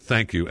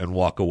 Thank you, and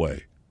walk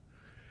away.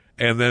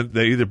 And then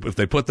if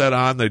they put that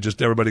on,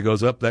 everybody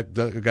goes up.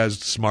 That guy's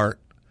smart.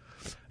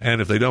 And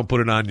if they don't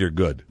put it on, you're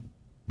good.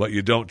 But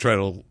you don't try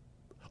to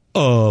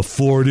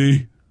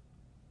 40.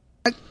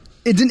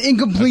 It's an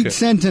incomplete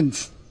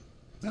sentence.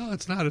 No,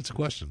 it's not. It's a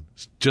question.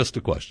 It's just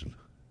a question.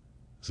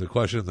 It's a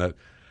question that,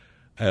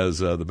 as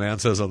the man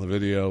says on the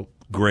video,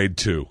 grade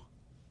 2.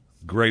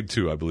 Grade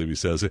 2, I believe he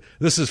says.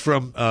 This is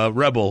from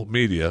Rebel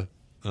Media.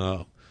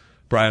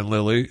 Brian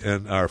Lilly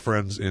and our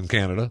friends in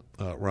Canada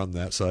run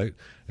that site.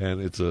 And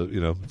it's a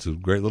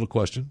great little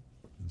question.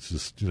 It's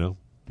just,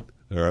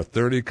 there are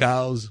 30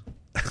 cows,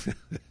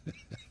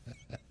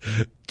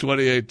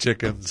 28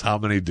 chickens. How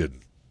many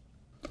didn't?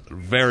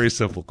 Very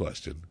simple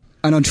question.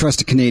 I don't trust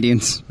the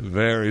Canadians.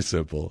 Very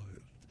simple.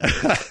 Am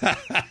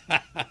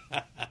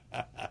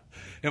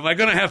I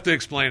going to have to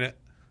explain it?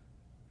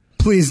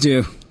 Please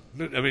do.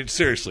 I mean,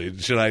 seriously,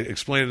 should I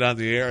explain it on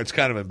the air? It's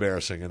kind of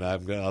embarrassing, and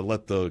I'll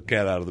let the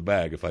cat out of the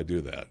bag if I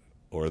do that,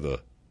 or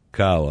the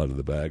cow out of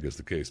the bag, as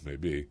the case may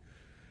be.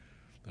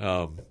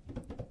 All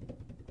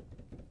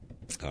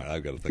right,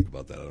 I've got to think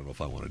about that. I don't know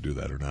if I want to do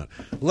that or not.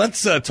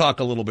 Let's talk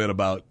a little bit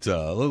about.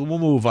 We'll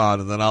move on,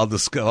 and then I'll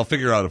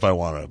figure out if I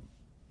want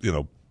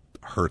to,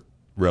 hurt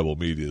Rebel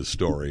Media's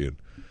story and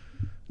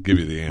give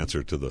you the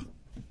answer to the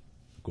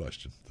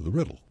question, to the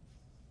riddle.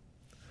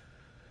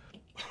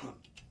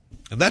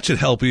 And that should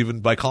help even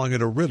by calling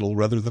it a riddle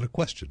rather than a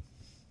question.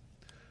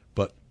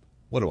 But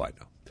what do I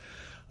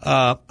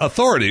know?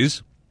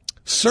 Authorities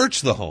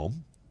search the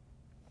home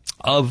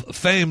of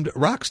famed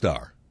rock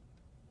star.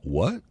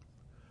 What?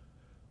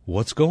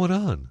 What's going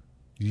on?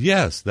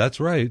 Yes, that's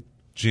right,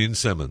 Gene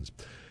Simmons.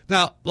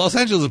 Now, Los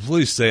Angeles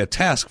police say a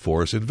task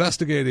force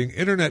investigating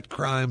internet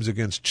crimes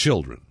against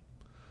children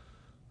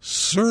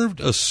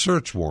served a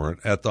search warrant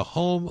at the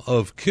home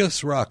of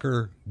Kiss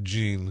rocker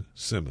Gene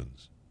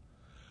Simmons.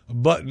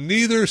 But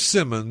neither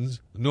Simmons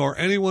nor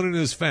anyone in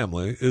his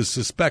family is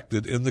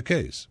suspected in the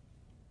case.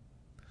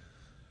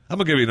 I'm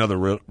going to give you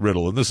another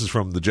riddle, and this is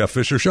from the Jeff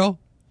Fisher Show.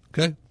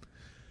 Okay?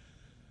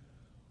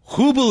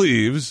 Who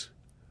believes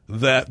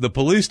that the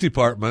police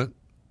department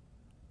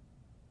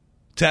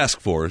task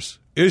force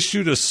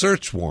issued a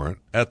search warrant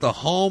at the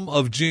home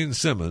of Gene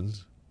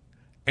Simmons,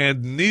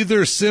 and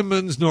neither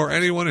Simmons nor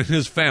anyone in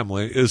his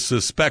family is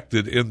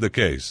suspected in the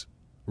case?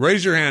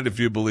 Raise your hand if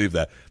you believe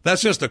that.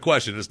 That's just a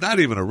question. It's not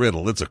even a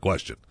riddle. It's a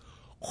question.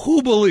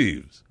 Who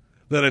believes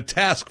that a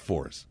task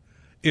force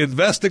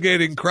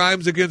investigating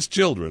crimes against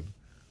children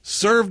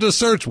served a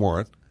search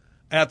warrant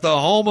at the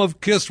home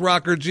of Kiss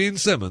rocker Gene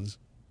Simmons,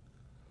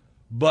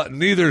 but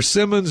neither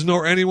Simmons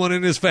nor anyone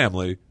in his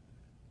family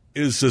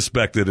is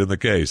suspected in the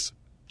case?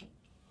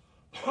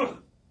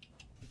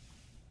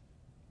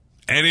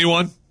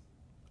 Anyone?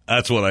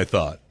 That's what I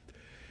thought.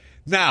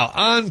 Now,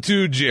 on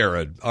to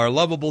Jared, our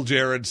lovable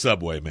Jared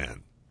Subway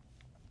man.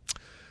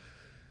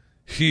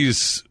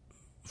 He's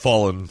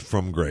fallen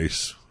from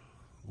grace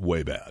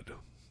way bad.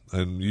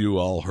 And you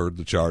all heard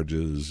the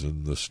charges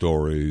and the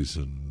stories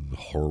and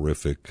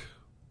horrific.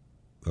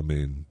 I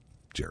mean,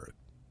 Jared,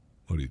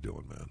 what are you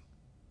doing, man?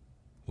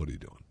 What are you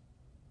doing?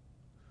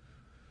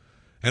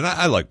 And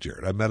I like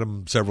Jared. I met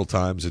him several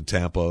times in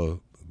Tampa.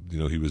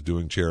 He was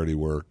doing charity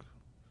work.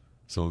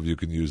 Some of you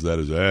can use that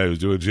as, hey, he was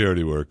doing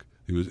charity work.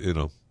 He was,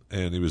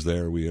 and he was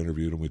there. We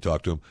interviewed him. We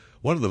talked to him.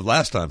 One of the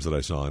last times that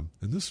I saw him,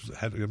 and I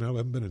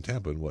haven't been in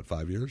Tampa in,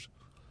 5 years?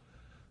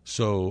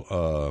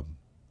 So,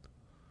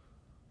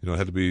 it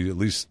had to be at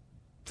least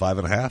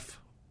 5.5,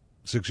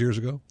 6 years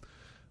ago.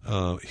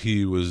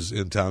 He was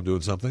in town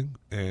doing something,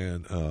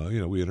 and,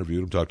 we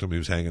interviewed him, talked to him. He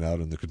was hanging out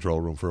in the control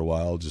room for a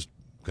while, just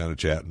kind of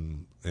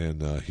chatting,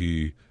 and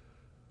he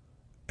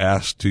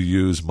asked to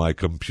use my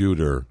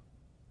computer.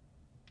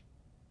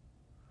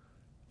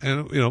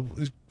 And,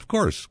 of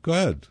course, go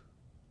ahead.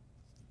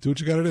 Do what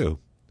you got to do.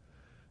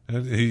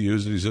 And he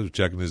used it. He started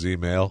checking his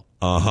email.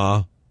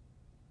 Uh-huh.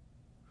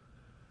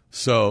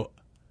 So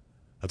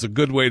that's a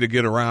good way to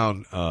get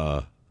around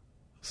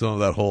some of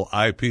that whole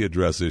IP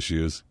address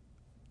issues,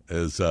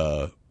 is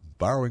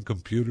borrowing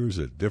computers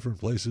at different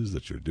places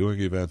that you're doing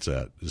events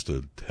at. Just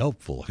a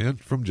helpful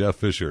hint from Jeff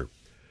Fisher.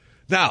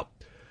 Now,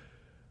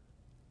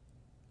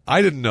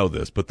 I didn't know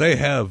this, but they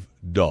have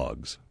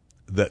dogs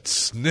that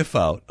sniff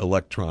out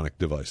electronic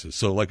devices.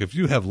 So, like, if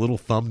you have little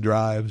thumb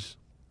drives,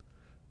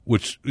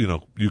 which,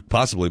 you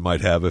possibly might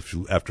have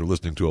after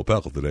listening to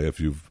Opelka today, if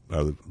you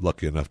are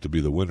lucky enough to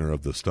be the winner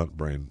of the Stunt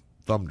Brain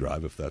thumb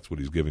drive, if that's what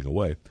he's giving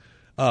away.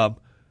 And,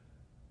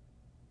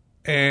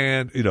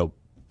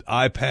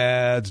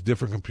 iPads,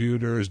 different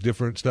computers,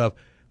 different stuff.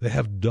 They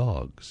have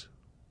dogs.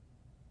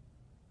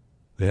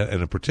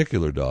 And a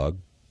particular dog,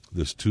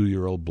 this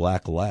 2-year-old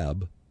black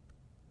lab,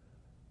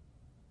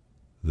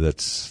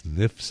 that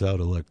sniffs out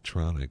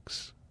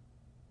electronics,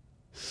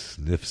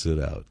 sniffs it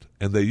out.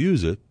 And they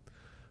use it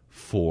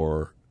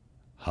for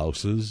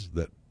houses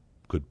that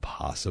could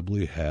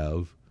possibly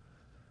have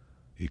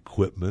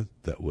equipment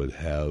that would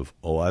have,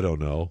 I don't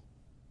know,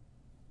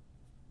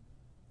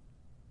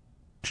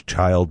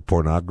 child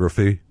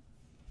pornography?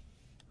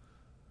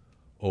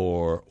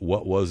 Or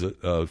what was it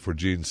for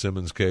Gene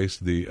Simmons' case?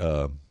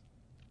 The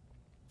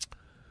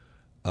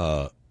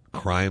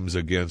crimes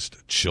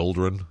against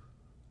children?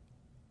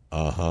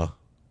 Uh-huh.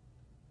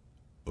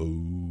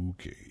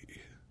 Okay.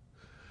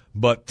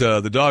 But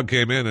the dog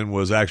came in and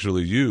was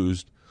actually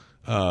used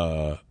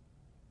at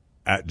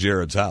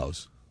Jared's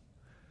house.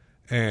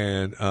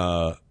 And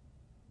the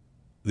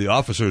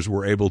officers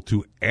were able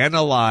to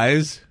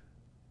analyze,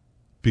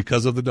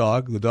 because of the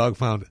dog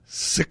found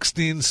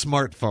 16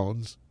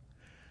 smartphones,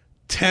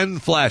 10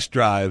 flash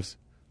drives,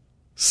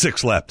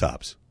 6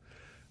 laptops.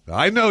 Now,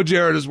 I know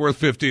Jared is worth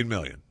 $15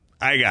 million.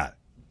 I got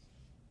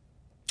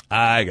it.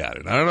 I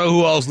don't know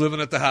who else living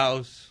at the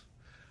house.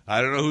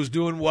 I don't know who's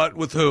doing what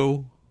with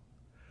who.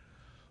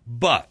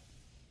 But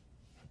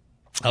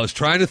I was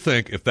trying to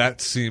think if that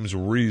seems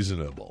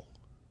reasonable.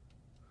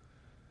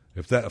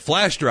 If that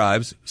flash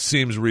drives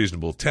seems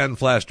reasonable. 10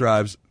 flash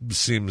drives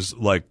seems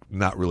like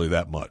not really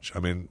that much. I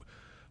mean,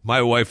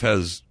 my wife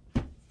has,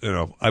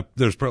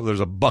 there's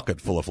a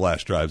bucket full of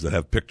flash drives that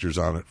have pictures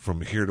on it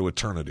from here to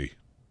eternity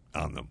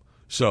on them.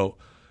 So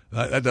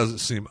that doesn't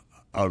seem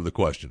out of the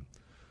question.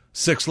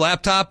 6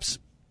 laptops.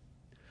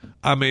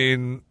 I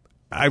mean,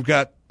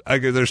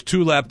 there's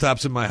 2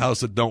 laptops in my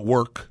house that don't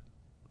work.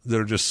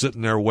 They're just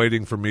sitting there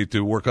waiting for me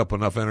to work up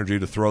enough energy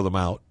to throw them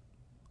out.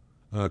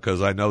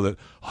 Because I know that,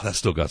 that's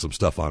still got some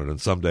stuff on it,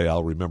 and someday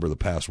I'll remember the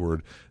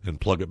password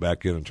and plug it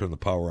back in and turn the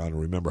power on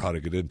and remember how to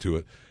get into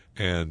it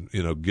and,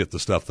 get the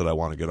stuff that I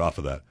want to get off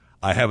of that.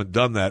 I haven't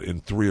done that in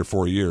 3 or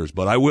 4 years,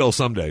 but I will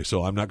someday,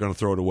 so I'm not going to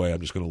throw it away.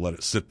 I'm just going to let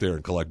it sit there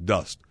and collect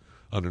dust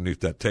underneath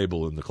that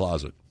table in the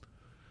closet.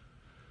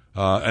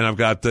 And I've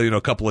got,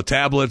 a couple of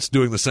tablets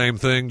doing the same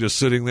thing, just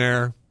sitting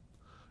there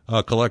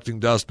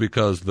collecting dust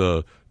because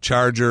the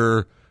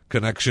charger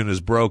connection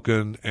is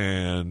broken,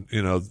 and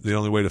the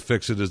only way to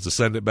fix it is to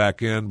send it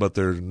back in, but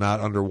they're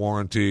not under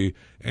warranty,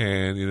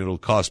 and it'll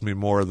cost me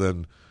more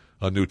than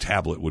a new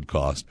tablet would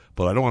cost.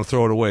 But I don't want to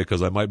throw it away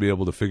because I might be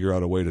able to figure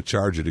out a way to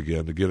charge it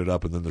again to get it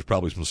up, and then there's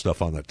probably some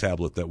stuff on that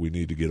tablet that we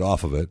need to get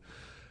off of it.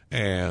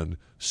 And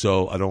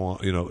so I don't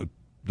want,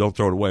 don't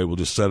throw it away. We'll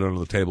just set it on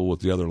the table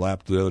with the other 2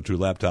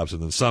 laptops,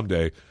 and then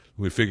someday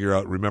we figure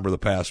out, remember the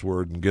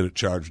password and get it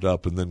charged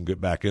up and then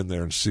get back in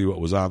there and see what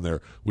was on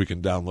there. We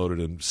can download it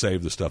and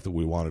save the stuff that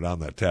we wanted on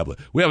that tablet.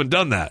 We haven't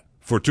done that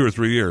for 2 or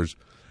 3 years,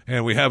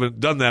 and we haven't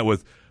done that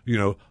with,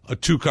 a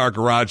 2-car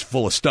garage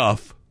full of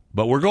stuff,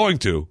 but we're going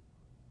to.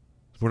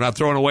 We're not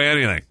throwing away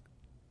anything,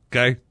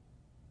 okay?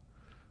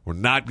 We're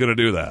not going to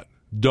do that.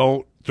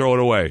 Don't throw it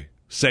away.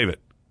 Save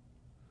it,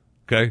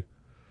 okay?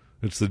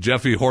 It's the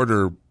Jeffy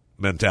Hoarder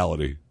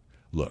mentality.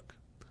 Look,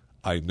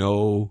 I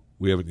know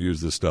we haven't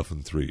used this stuff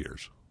in 3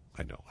 years.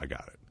 I know, I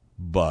got it.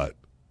 But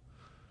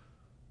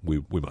we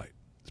might.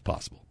 It's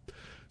possible.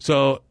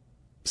 So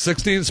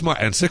 16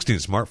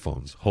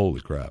 smartphones.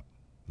 Holy crap.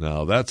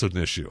 Now, that's an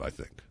issue, I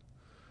think.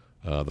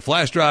 The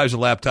flash drives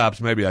and laptops,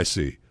 maybe I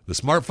see. The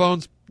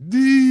smartphones,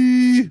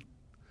 that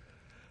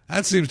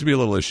seems to be a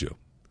little issue.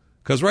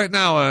 Because right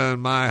now in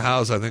my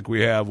house, I think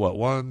we have,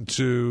 1,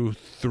 2,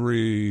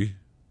 3,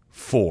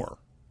 4.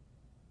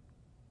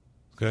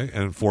 Okay?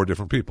 And 4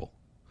 different people.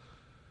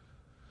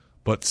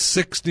 But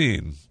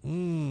 16,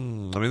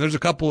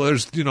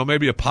 there's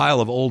maybe a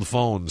pile of old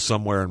phones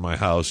somewhere in my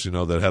house,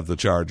 that have the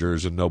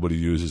chargers and nobody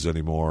uses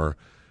anymore.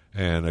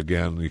 And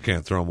again, you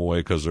can't throw them away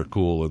because they're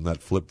cool. And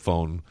that flip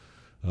phone,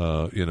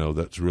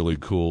 that's really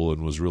cool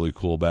and was really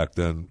cool back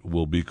then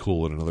will be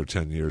cool in another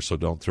 10 years. So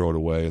don't throw it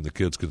away. And the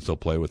kids can still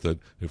play with it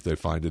if they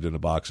find it in a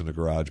box in the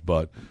garage.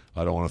 But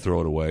I don't want to throw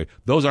it away.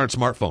 Those aren't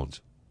smartphones.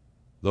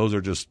 Those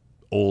are just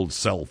old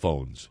cell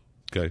phones.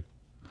 Okay.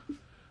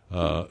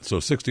 So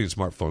 16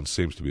 smartphones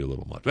seems to be a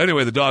little much. But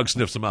anyway, the dog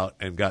sniffs them out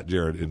and got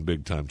Jared in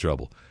big time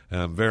trouble.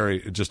 And I'm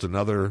just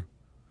another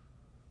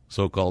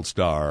so-called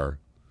star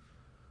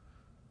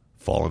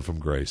fallen from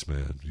grace,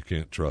 man. You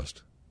can't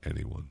trust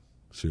anyone.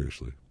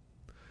 Seriously.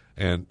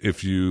 And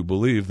if you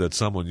believe that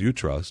someone you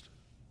trust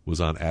was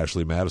on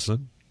Ashley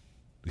Madison,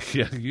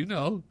 yeah,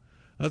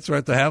 that's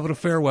right, the Have an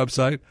Affair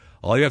website.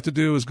 All you have to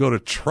do is go to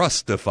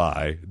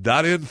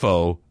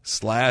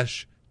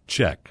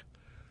trustify.info/check.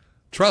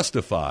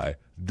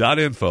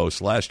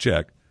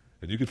 Trustify.info/check,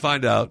 and you can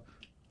find out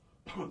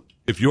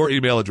if your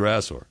email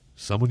address or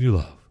someone you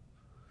love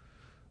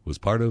was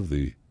part of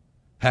the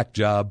hack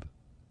job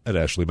at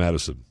Ashley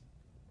Madison.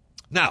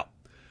 Now,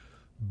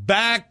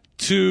 back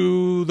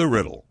to the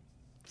riddle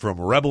from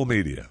Rebel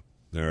Media.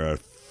 There are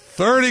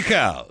 30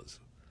 cows,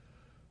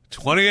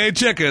 28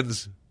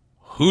 chickens.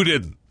 Who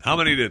didn't? How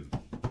many didn't?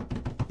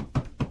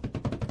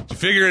 Did you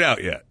figure it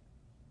out yet?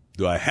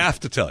 Do I have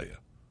to tell you?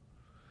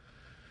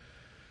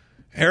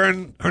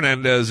 Aaron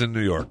Hernandez in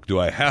New York. Do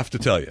I have to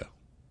tell you?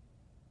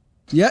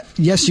 Yeah,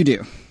 yes, you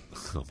do.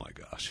 Oh, my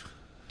gosh.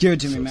 Give it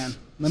to me, man.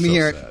 Let me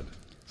hear it.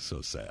 So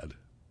sad.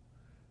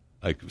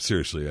 Like,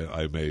 seriously,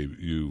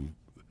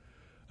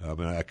 I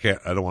mean, I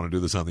don't want to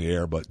do this on the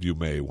air, but you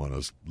may want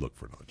to look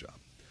for another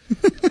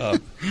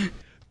job.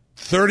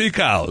 30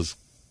 cows.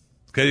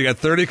 Okay, you got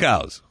 30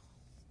 cows.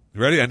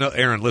 You ready? I know,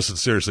 Aaron, listen,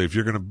 seriously, if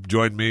you're going to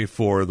join me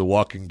for the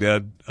Walking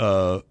Dead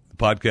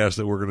podcast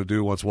that we're going to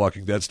do once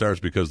Walking Dead starts,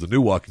 because the new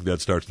Walking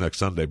Dead starts next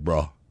Sunday,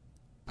 bro.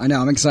 I know,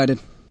 I'm excited.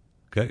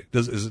 Okay.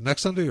 Is it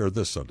next Sunday or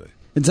this Sunday?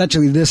 It's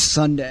actually this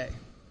Sunday.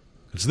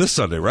 It's this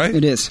Sunday, right?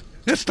 It is.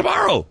 It's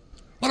tomorrow.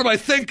 What am I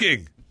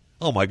thinking?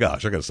 Oh, my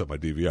gosh. I got to set my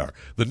DVR.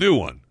 The new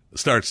one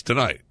starts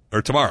tonight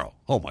or tomorrow.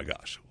 Oh, my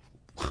gosh.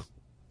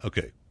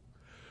 Okay.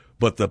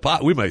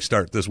 But we might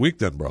start this week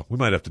then, bro. We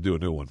might have to do a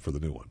new one for the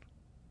new one.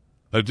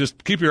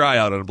 Just keep your eye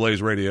out on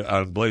Blaze Radio,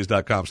 on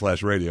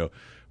blaze.com/radio.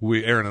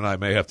 Aaron and I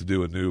may have to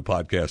do a new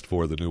podcast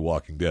for the new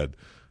Walking Dead.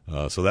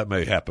 So that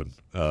may happen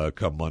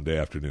come Monday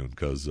afternoon,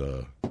 because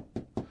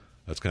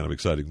that's kind of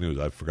exciting news.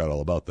 I forgot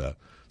all about that.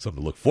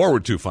 Something to look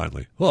forward to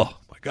finally. Oh,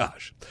 my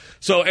gosh.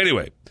 So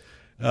anyway,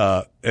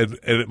 and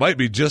it might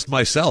be just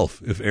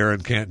myself if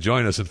Aaron can't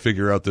join us and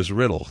figure out this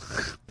riddle.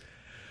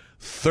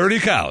 30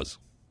 cows.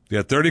 You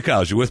got 30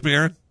 cows. You with me,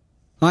 Aaron?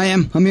 I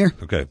am. I'm here.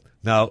 Okay.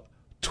 Now,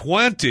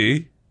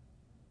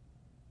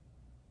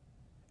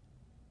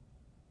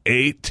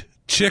 28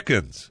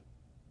 chickens.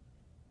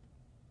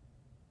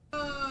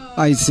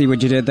 I see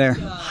what you did there.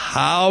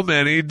 How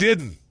many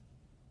didn't?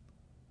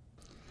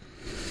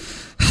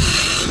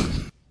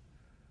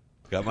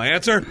 Got my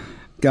answer?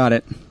 Got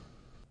it.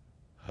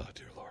 Oh,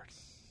 dear Lord.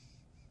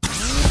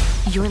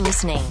 You're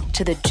listening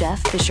to The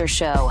Jeff Fisher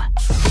Show,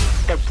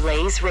 the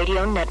Blaze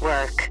Radio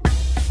Network.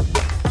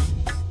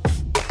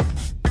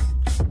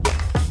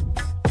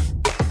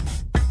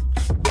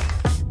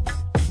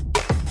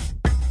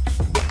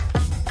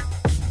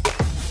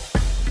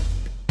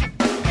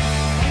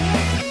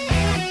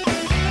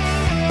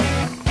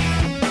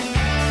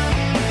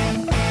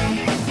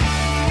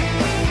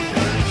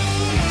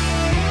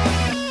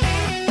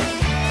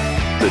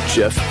 The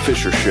Jeff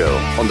Fisher Show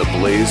on the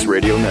Blaze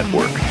Radio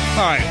Network.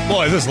 All right,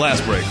 boy, this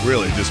last break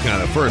really just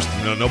kind of first,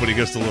 nobody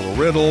gets the little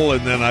riddle,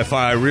 and then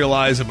I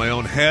realize in my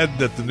own head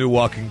that the new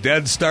Walking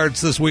Dead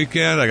starts this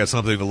weekend. I got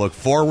something to look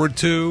forward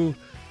to.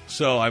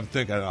 So I'm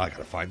thinking, I got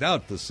to find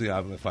out to see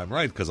if I'm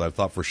right, because I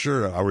thought for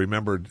sure, I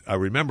remember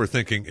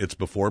thinking it's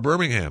before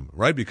Birmingham,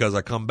 right? Because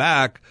I come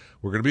back,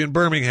 we're going to be in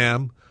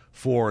Birmingham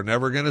for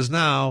Never Again Is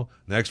Now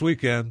next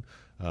weekend.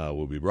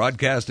 We'll be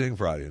broadcasting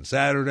Friday and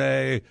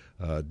Saturday.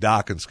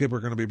 Doc and Skip are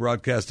going to be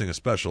broadcasting a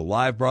special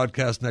live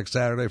broadcast next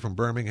Saturday from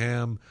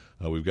Birmingham.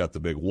 We've got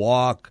the big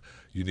walk.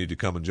 You need to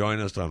come and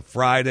join us on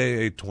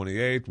Friday,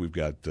 8/28. We've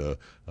got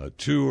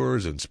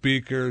tours and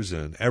speakers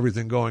and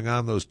everything going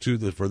on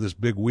for this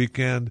big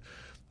weekend.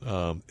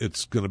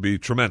 It's going to be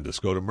tremendous.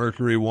 Go to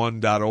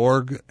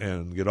mercury1.org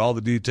and get all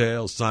the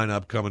details. Sign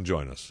up. Come and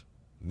join us.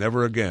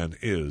 Never Again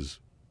is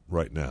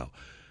right now.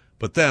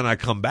 But then I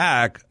come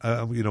back,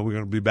 we're going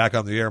to be back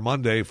on the air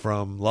Monday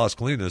from Las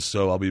Colinas,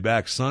 so I'll be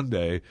back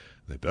Sunday.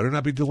 They better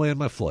not be delaying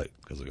my flight,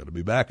 because I'm going to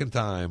be back in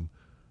time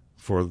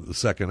for the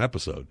second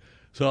episode.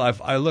 So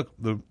I look,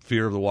 the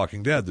Fear of the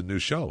Walking Dead, the new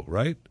show,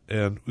 right?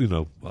 And,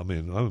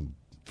 I'm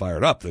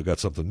fired up. They've got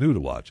something new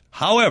to watch.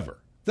 However,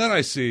 then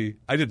I see,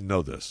 I didn't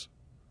know this,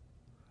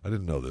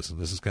 and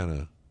this is kind of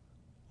a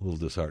little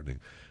disheartening.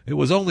 It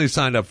was only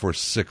signed up for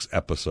 6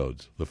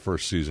 episodes, the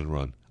first season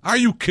run. Are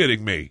you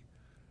kidding me?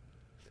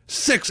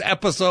 6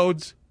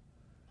 episodes?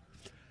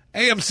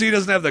 AMC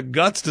doesn't have the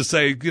guts to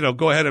say,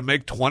 go ahead and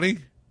make 20?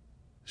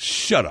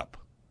 Shut up.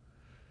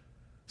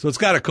 So it's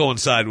got to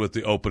coincide with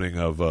the opening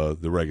of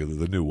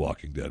the new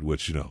Walking Dead,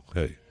 which,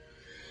 hey.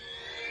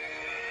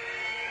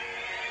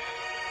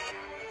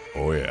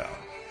 Oh, yeah.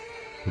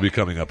 Will be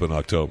coming up in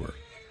October.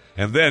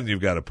 And then you've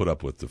got to put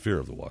up with the Fear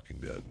of the Walking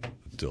Dead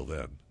until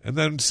then. And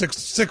then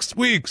 6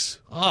 weeks.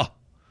 Oh,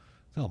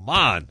 come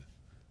on.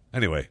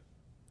 Anyway,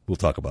 we'll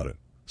talk about it.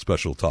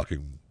 Special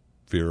talking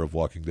Fear of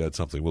Walking Dead,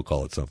 something. We'll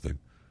call it something.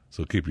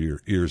 So keep your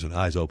ears and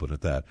eyes open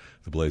at that.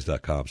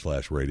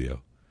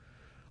 theblaze.com/radio.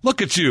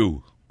 Look at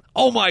you.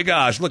 Oh, my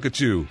gosh, look at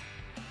you.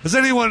 Has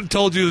anyone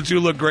told you that you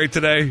look great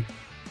today?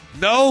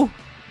 No?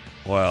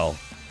 Well,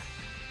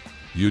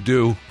 you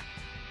do.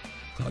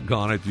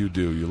 Doggone it, you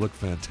do. You look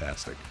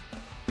fantastic.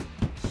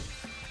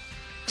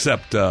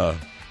 Except, you're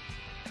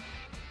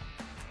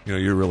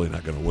really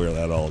not going to wear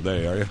that all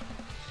day, are you?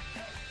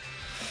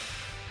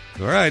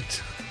 All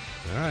right.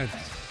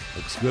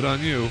 Looks good on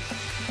you.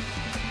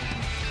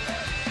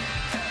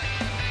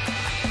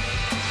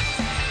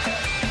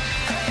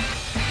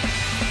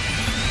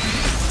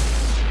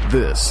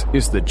 This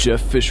is the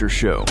Jeff Fisher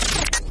Show,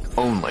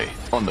 only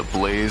on the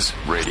Blaze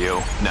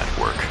Radio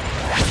Network.